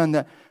that He's done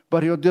that,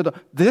 but He'll do that.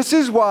 This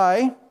is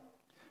why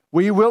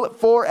we will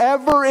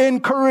forever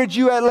encourage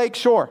you at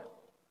Lakeshore.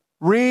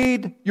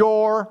 Read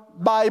your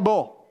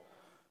Bible.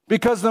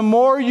 Because the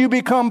more you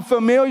become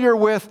familiar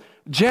with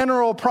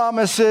general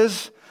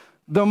promises,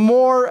 the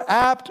more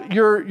apt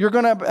you're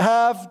going to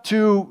have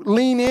to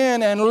lean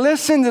in and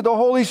listen to the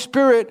Holy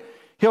Spirit.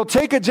 He'll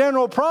take a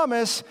general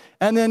promise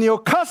and then He'll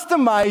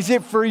customize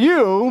it for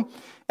you,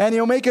 and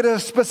He'll make it a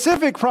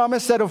specific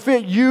promise that'll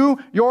fit you,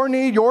 your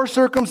need, your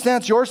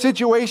circumstance, your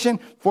situation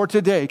for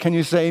today. Can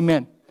you say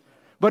amen?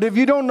 But if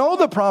you don't know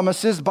the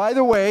promises, by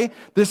the way,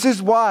 this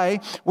is why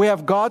we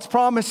have God's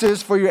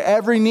promises for your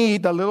every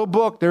need, the little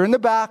book. They're in the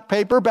back,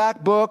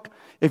 paperback book.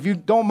 If you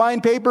don't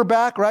mind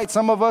paperback, right?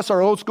 Some of us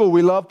are old school.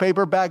 We love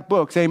paperback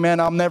books. Amen.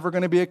 I'm never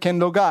going to be a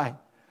Kindle guy.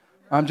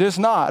 I'm just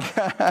not.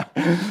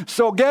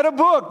 So get a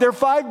book. They're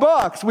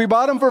 $5. We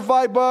bought them for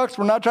 $5.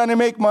 We're not trying to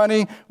make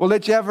money. We'll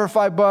let you have for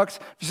 $5. If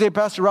you say,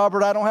 Pastor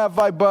Robert, I don't have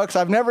 $5.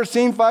 I've never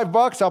seen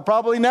 $5. I'll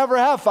probably never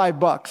have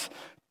 $5.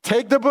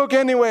 Take the book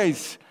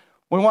anyways.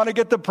 We want to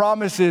get the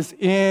promises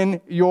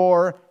in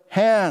your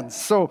hands.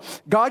 So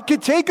God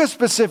could take a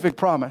specific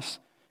promise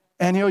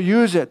and He'll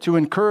use it to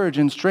encourage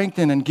and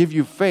strengthen and give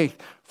you faith.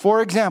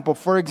 For example,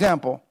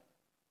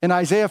 in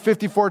Isaiah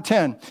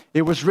 54:10,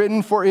 it was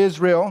written for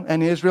Israel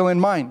and Israel in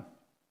mind.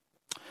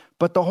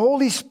 But the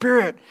Holy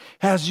Spirit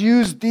has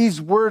used these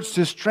words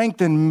to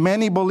strengthen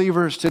many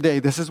believers today.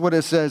 This is what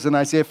it says in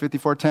Isaiah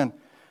 54:10.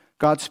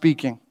 God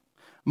speaking,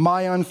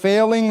 "My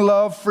unfailing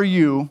love for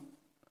you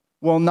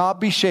will not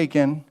be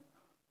shaken,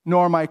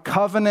 nor my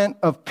covenant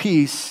of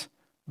peace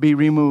be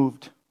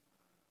removed."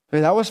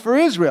 Okay, that was for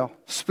Israel,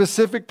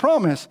 specific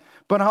promise.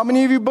 But how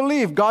many of you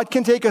believe God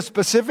can take a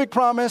specific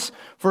promise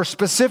for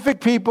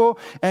specific people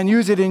and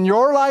use it in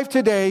your life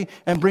today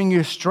and bring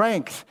you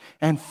strength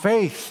and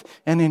faith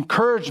and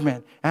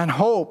encouragement and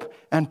hope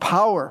and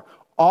power?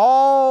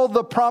 All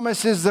the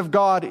promises of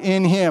God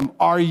in Him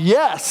are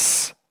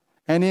yes,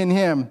 and in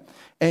Him,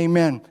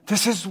 amen.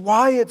 This is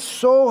why it's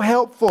so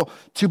helpful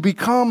to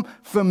become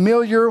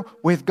familiar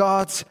with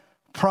God's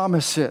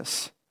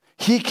promises.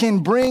 He can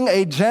bring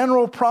a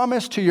general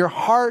promise to your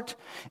heart,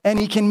 and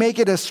He can make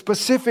it a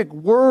specific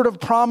word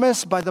of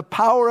promise by the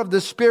power of the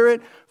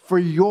Spirit for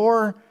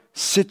your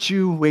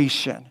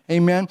situation.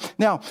 Amen.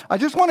 Now, I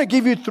just want to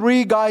give you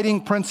 3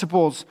 guiding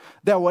principles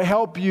that will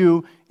help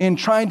you in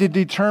trying to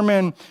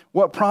determine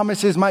what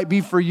promises might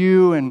be for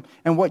you and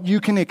what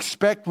you can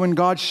expect when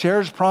God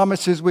shares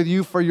promises with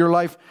you for your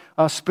life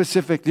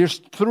specific. There's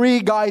 3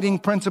 guiding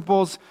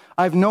principles.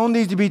 I've known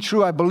these to be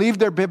true. I believe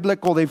they're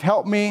biblical. They've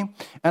helped me,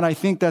 and I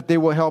think that they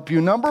will help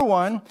you. Number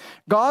 1,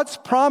 God's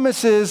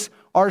promises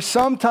are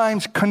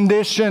sometimes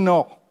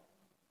conditional.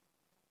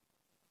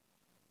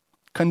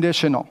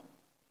 Conditional.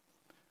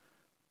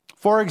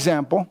 For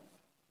example,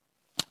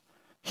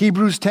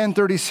 Hebrews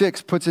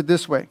 10:36 puts it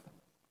this way.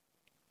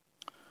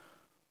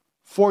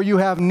 "For you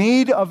have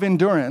need of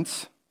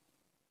endurance,"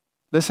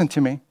 listen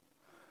to me,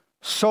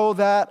 "so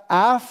that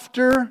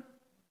after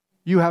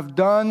you have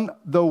done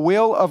the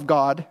will of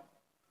God,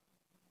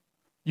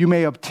 you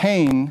may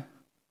obtain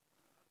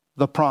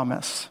the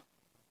promise."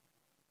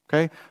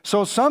 Okay?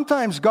 So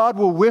sometimes God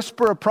will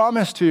whisper a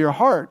promise to your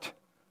heart,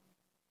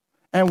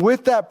 and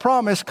with that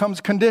promise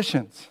comes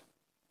conditions.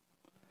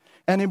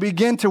 And He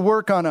begin to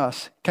work on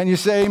us. Can you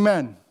say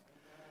amen?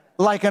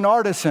 Like an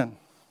artisan,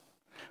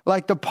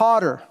 like the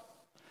potter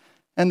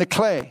and the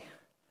clay.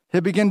 He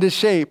begin to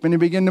shape, and He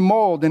begin to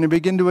mold, and He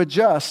begin to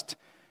adjust,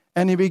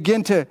 and He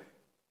begin to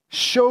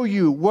show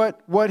you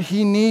what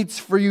He needs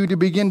for you to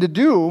begin to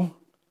do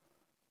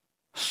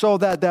so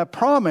that that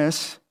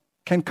promise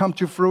can come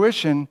to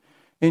fruition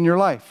in your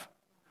life.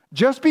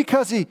 Just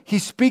because he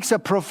speaks a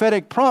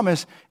prophetic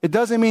promise, it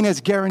doesn't mean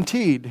it's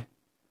guaranteed.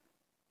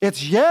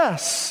 It's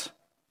yes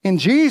in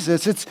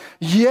Jesus. It's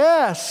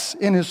yes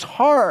in His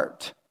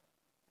heart.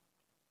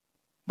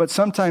 But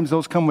sometimes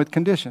those come with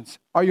conditions.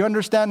 Are you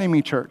understanding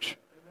me, church?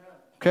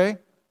 Okay?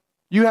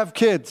 You have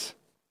kids.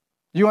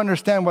 You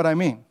understand what I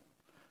mean,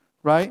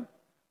 right?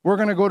 We're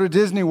going to go to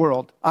Disney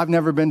World. I've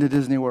never been to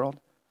Disney World.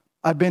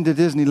 I've been to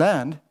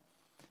Disneyland.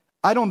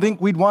 I don't think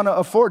we'd want to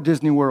afford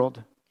Disney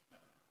World.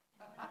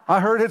 I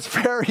heard it's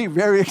very,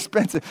 very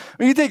expensive.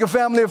 When you take a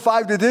family of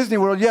 5 to Disney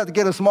World, you have to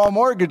get a small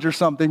mortgage or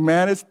something,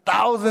 man. It's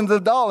thousands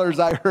of dollars,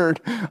 I heard.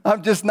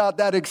 I'm just not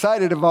that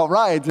excited about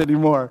rides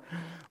anymore.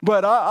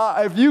 But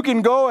if you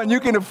can go and you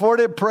can afford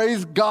it,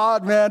 praise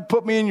God, man.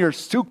 Put me in your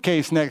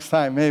suitcase next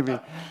time, maybe.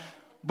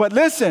 But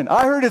listen,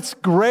 I heard it's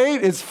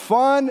great, it's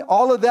fun,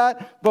 all of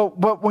that.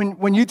 But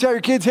when you tell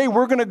your kids, hey,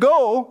 we're going to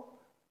go,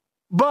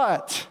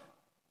 but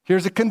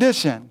here's a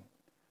condition,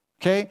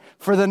 okay?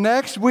 For the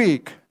next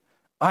week,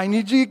 I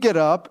need you to get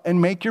up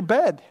and make your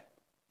bed,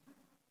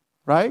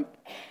 right?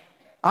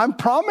 I'm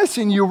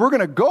promising you we're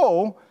going to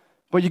go,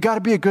 but you got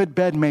to be a good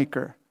bed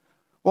maker.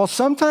 Well,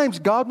 sometimes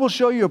God will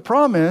show you a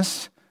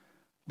promise,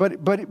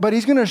 but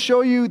he's going to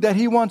show you that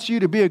he wants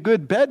you to be a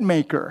good bed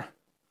maker.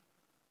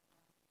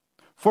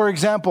 For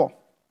example,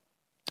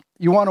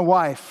 you want a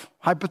wife,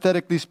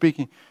 hypothetically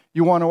speaking,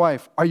 you want a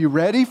wife. Are you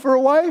ready for a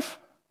wife?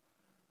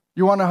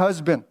 You want a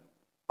husband.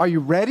 Are you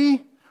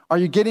ready? Are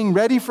you getting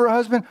ready for a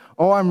husband?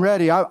 Oh, I'm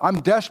ready.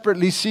 I'm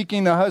desperately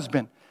seeking a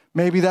husband.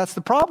 Maybe that's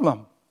the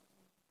problem.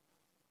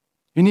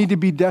 You need to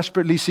be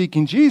desperately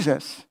seeking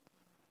Jesus.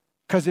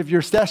 Because if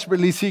you're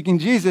desperately seeking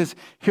Jesus,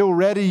 he'll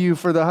ready you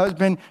for the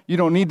husband. You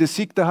don't need to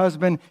seek the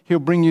husband. He'll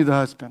bring you the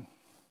husband.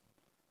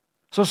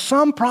 So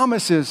some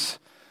promises,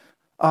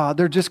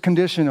 they're just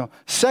conditional.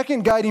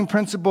 Second guiding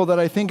principle that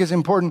I think is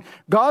important,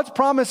 God's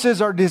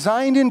promises are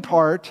designed in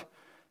part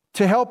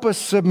to help us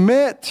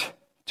submit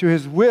to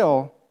his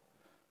will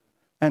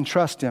and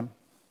trust him.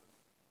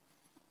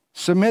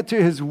 Submit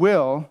to his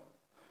will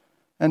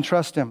and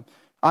trust him.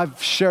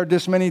 I've shared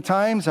this many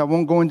times. I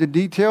won't go into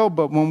detail,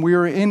 but when we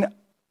were in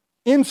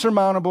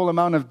insurmountable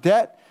amount of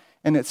debt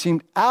and it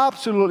seemed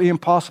absolutely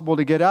impossible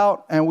to get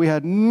out and we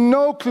had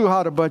no clue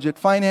how to budget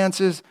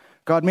finances,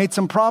 God made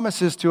some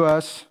promises to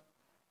us,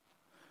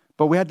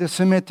 but we had to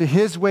submit to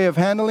his way of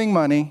handling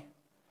money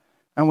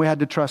and we had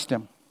to trust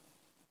him.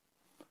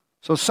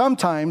 So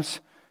sometimes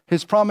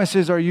his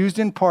promises are used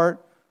in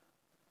part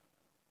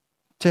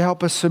to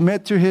help us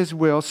submit to his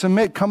will,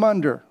 come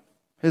under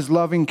his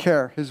loving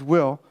care, his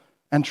will,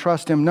 and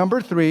trust him. Number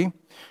 3,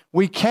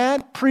 we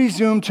can't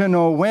presume to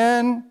know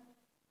when,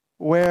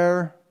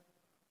 where,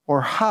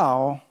 or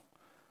how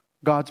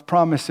God's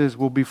promises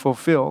will be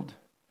fulfilled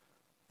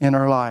in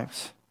our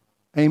lives.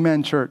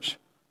 Amen, church.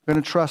 We're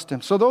going to trust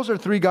him. So those are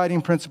 3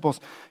 guiding principles.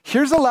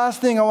 Here's the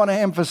last thing I want to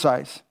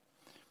emphasize.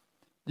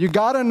 You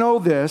got to know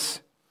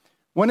this.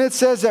 When it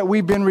says that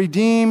we've been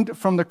redeemed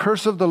from the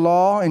curse of the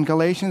law in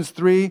Galatians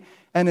 3,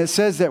 and it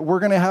says that we're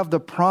going to have the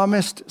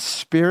promised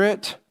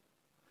Spirit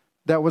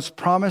that was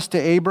promised to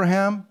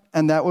Abraham,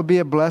 and that would be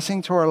a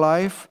blessing to our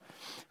life,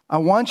 I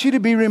want you to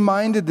be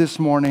reminded this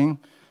morning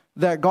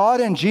that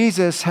God and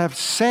Jesus have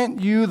sent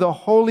you the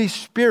Holy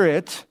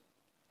Spirit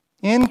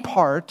in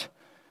part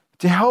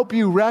to help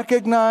you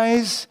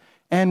recognize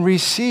and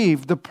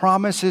receive the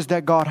promises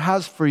that God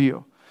has for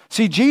you.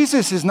 See,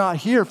 Jesus is not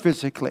here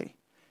physically.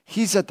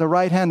 He's at the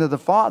right hand of the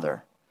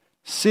Father,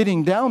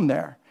 sitting down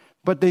there.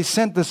 But they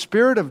sent the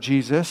Spirit of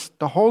Jesus,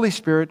 the Holy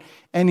Spirit,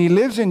 and he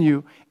lives in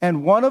you.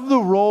 And one of the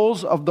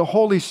roles of the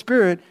Holy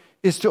Spirit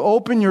is to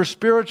open your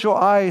spiritual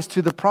eyes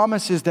to the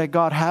promises that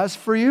God has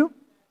for you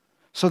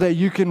so that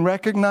you can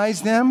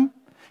recognize them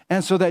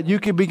and so that you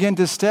can begin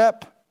to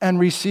step and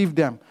receive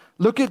them.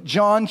 Look at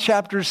John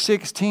chapter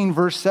 16,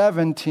 verse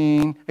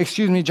 17.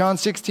 John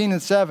 16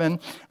 and 7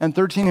 and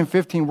 13 and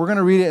 15. We're going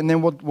to read it and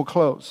then we'll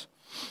close.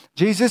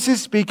 Jesus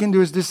is speaking to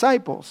his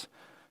disciples.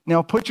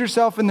 Now put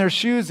yourself in their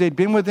shoes. They'd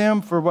been with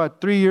him for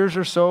 3 years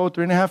or so,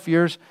 3.5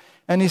 years.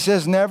 And he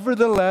says,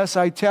 nevertheless,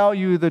 I tell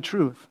you the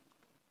truth.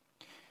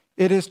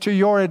 It is to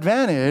your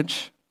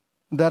advantage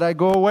that I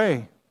go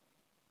away.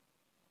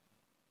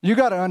 You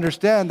got to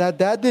understand that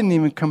didn't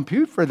even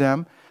compute for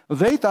them.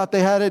 They thought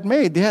they had it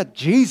made. They had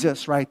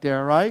Jesus right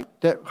there, right?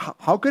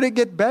 How could it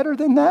get better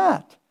than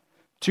that?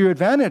 To your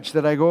advantage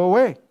that I go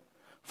away.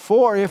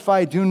 For if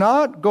I do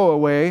not go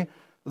away,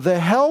 the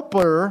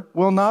helper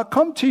will not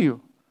come to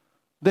you.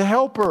 The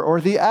helper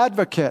or the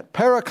advocate,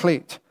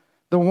 paraclete,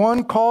 the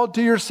one called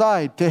to your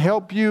side to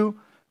help you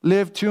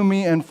live to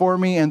me and for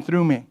me and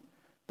through me.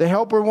 The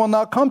helper will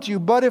not come to you.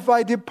 But if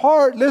I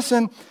depart,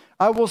 listen,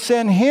 I will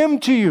send him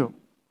to you.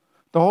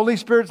 The Holy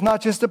Spirit's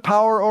not just a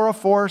power or a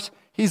force.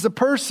 He's a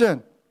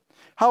person.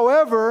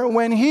 However,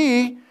 when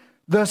he,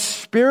 the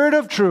Spirit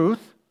of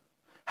truth,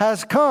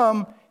 has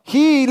come,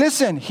 he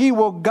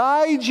will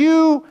guide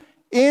you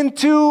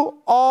into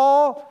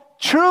all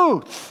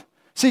truth.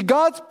 See,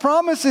 God's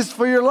promises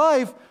for your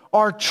life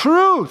are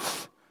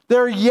truth.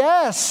 They're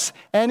yes,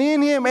 and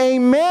in him,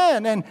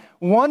 amen. And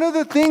one of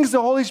the things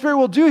the Holy Spirit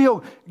will do,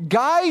 he'll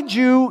guide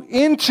you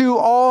into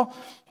all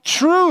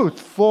truth.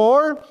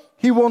 For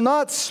he will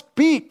not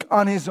speak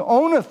on his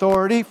own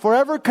authority,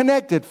 forever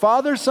connected.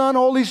 Father, Son,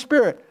 Holy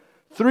Spirit,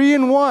 3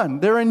 in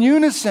 1. They're in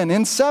unison,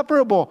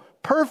 inseparable,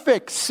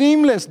 perfect,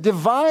 seamless,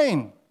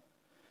 divine.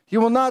 He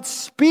will not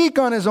speak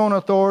on his own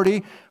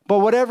authority, but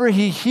whatever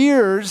he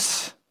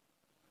hears,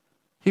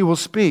 he will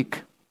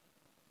speak.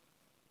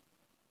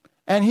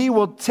 And he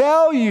will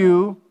tell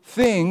you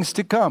things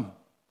to come.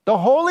 The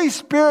Holy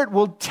Spirit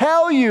will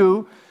tell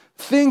you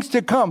things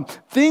to come,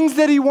 things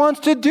that he wants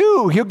to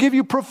do. He'll give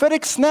you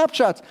prophetic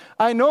snapshots.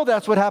 I know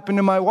that's what happened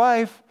to my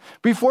wife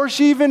before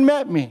she even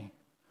met me.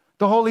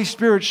 the Holy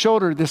Spirit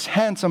showed her this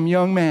handsome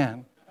young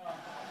man.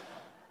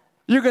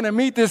 You're going to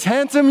meet this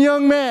handsome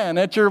young man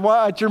at your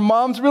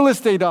mom's real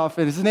estate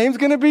office. His name's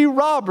going to be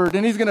Robert,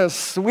 and he's going to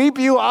sweep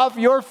you off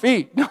your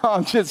feet. No,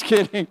 I'm just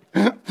kidding.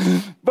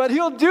 But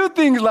he'll do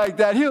things like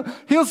that.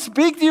 He'll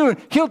speak to you.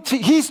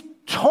 He's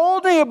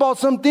told me about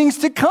some things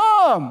to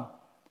come.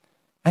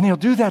 And he'll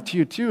do that to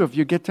you too if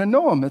you get to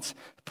know him. It's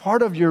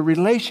part of your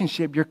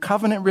relationship, your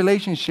covenant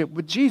relationship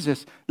with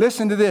Jesus.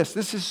 Listen to this.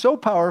 This is so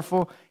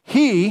powerful.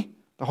 He,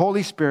 the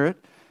Holy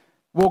Spirit,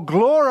 will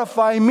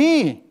glorify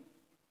me.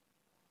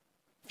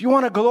 If you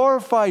want to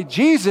glorify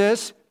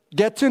Jesus,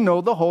 get to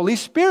know the Holy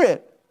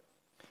Spirit.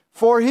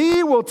 For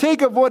he will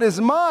take of what is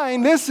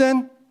mine,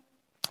 listen,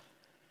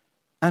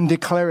 and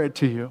declare it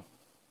to you.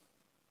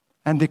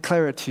 And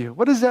declare it to you.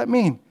 What does that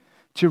mean?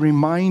 To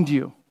remind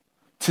you,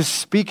 to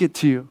speak it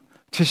to you,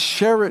 to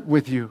share it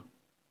with you.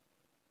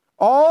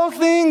 All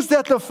things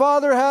that the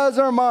Father has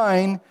are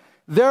mine.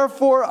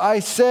 Therefore I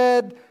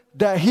said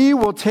that he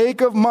will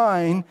take of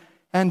mine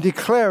and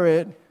declare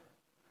it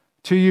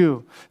to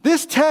you.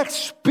 This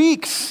text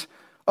speaks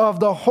of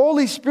the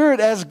Holy Spirit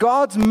as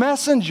God's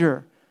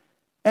messenger.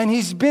 And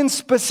he's been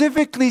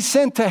specifically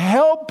sent to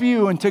help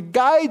you and to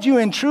guide you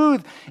in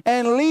truth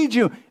and lead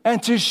you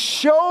and to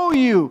show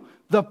you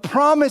the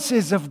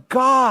promises of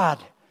God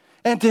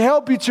and to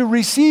help you to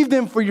receive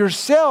them for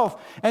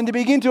yourself and to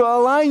begin to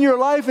align your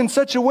life in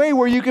such a way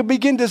where you can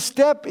begin to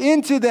step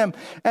into them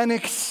and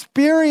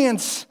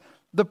experience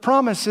the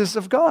promises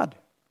of God.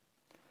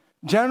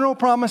 General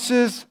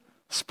promises,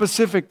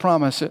 specific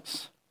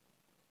promises.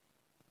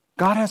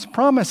 God has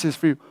promises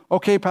for you.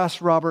 Okay,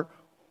 Pastor Robert,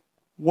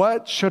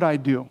 what should I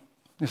do?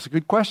 It's a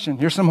good question.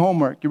 Here's some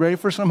homework. You ready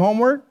for some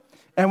homework?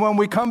 And when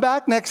we come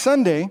back next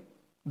Sunday,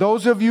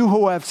 those of you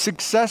who have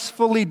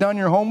successfully done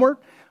your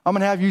homework, I'm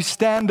going to have you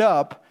stand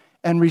up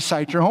and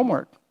recite your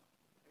homework.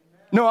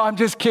 No, I'm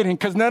just kidding,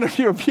 because none of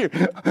you are here.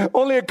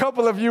 Only a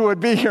couple of you would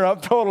be here. I'm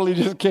totally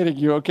just kidding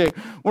you, okay?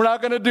 We're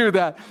not going to do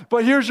that.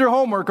 But here's your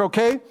homework,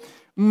 okay?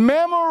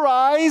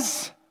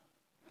 Memorize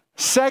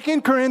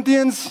 2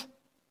 Corinthians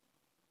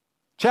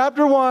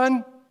chapter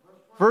 1,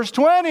 verse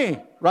 20.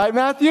 Right,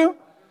 Matthew?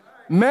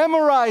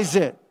 Memorize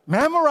it.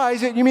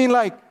 Memorize it. You mean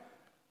like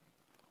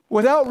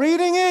without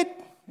reading it?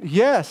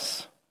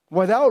 Yes.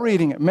 Without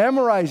reading it.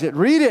 Memorize it.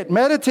 Read it.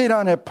 Meditate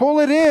on it. Pull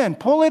it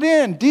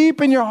in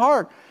deep in your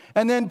heart.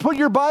 And then put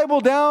your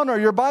Bible down or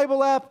your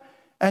Bible app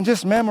and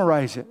just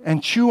memorize it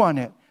and chew on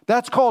it.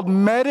 That's called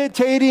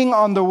meditating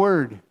on the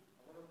Word.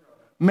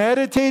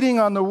 Meditating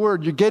on the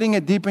Word. You're getting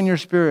it deep in your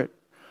spirit.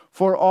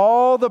 For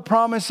all the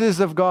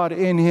promises of God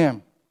in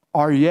Him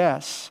are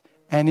yes,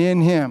 and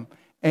in Him,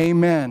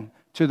 amen,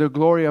 to the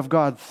glory of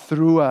God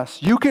through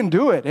us. You can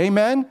do it.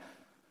 Amen.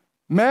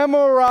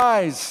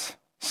 Memorize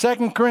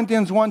 2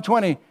 Corinthians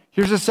 1:20.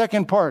 Here's the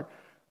second part.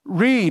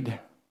 Read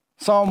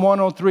Psalm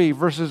 103,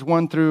 verses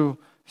 1 through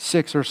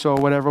 6 or so,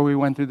 whatever we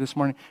went through this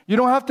morning. You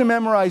don't have to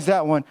memorize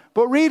that one,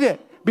 but read it.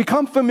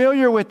 Become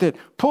familiar with it.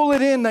 Pull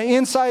it in the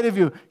inside of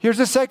you. Here's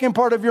the second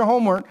part of your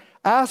homework.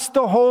 Ask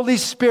the Holy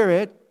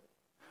Spirit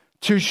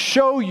to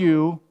show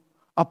you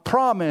a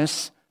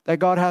promise that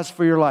God has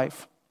for your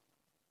life.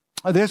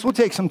 This will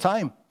take some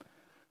time.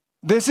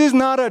 This is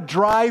not a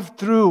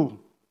drive-through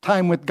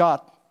time with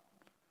God.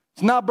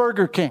 It's not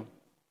Burger King.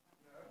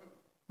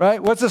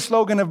 Right? What's the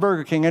slogan of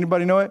Burger King?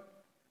 Anybody know it?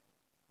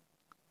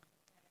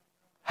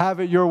 Have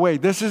it your way.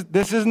 This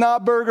is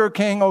not Burger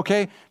King,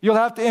 okay? You'll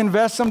have to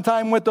invest some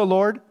time with the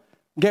Lord.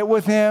 Get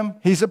with Him.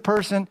 He's a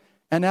person.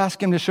 And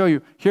ask Him to show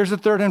you. Here's the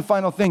third and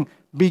final thing.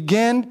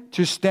 Begin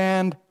to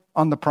stand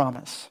on the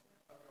promise.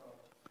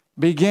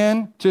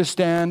 Begin to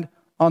stand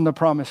on the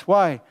promise.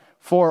 Why?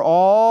 For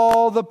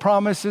all the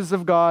promises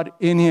of God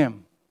in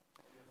Him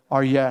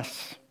are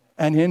yes.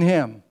 And in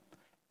Him,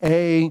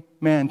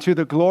 amen. To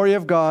the glory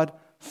of God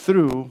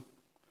through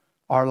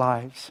our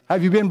lives.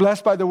 Have you been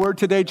blessed by the word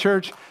today,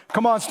 church?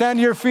 Come on, stand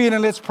to your feet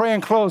and let's pray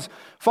and close.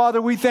 Father,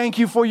 we thank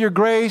you for your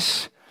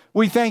grace.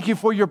 We thank you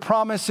for your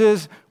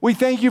promises. We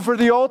thank you for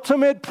the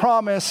ultimate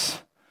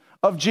promise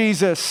of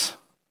Jesus.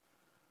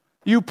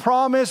 You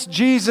promised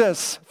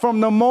Jesus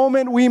from the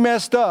moment we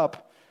messed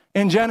up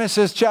in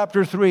Genesis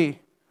chapter 3.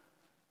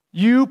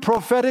 You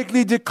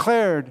prophetically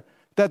declared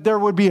that there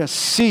would be a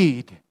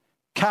seed,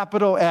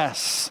 capital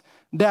S,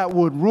 that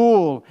would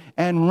rule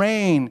and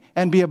reign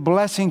and be a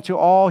blessing to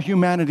all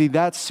humanity.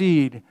 That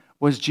seed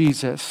was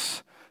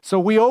Jesus. So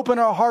we open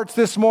our hearts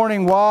this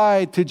morning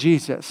wide to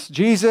Jesus.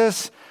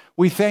 Jesus,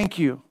 we thank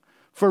you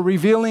for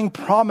revealing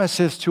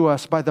promises to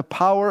us by the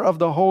power of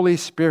the Holy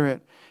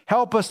Spirit.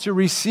 Help us to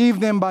receive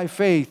them by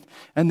faith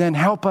and then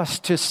help us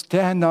to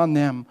stand on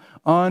them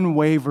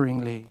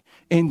unwaveringly.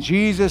 In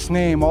Jesus'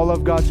 name, all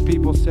of God's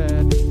people said,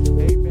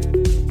 amen.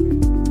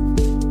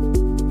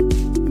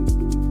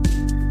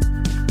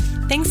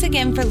 Thanks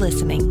again for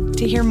listening.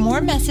 To hear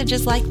more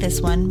messages like this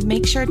one,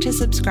 make sure to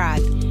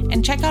subscribe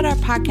and check out our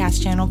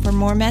podcast channel for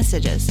more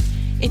messages.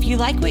 If you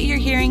like what you're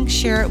hearing,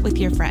 share it with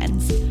your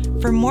friends.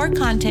 For more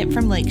content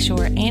from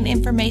Lakeshore and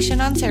information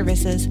on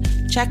services,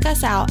 check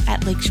us out at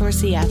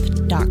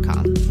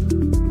lakeshorecf.com.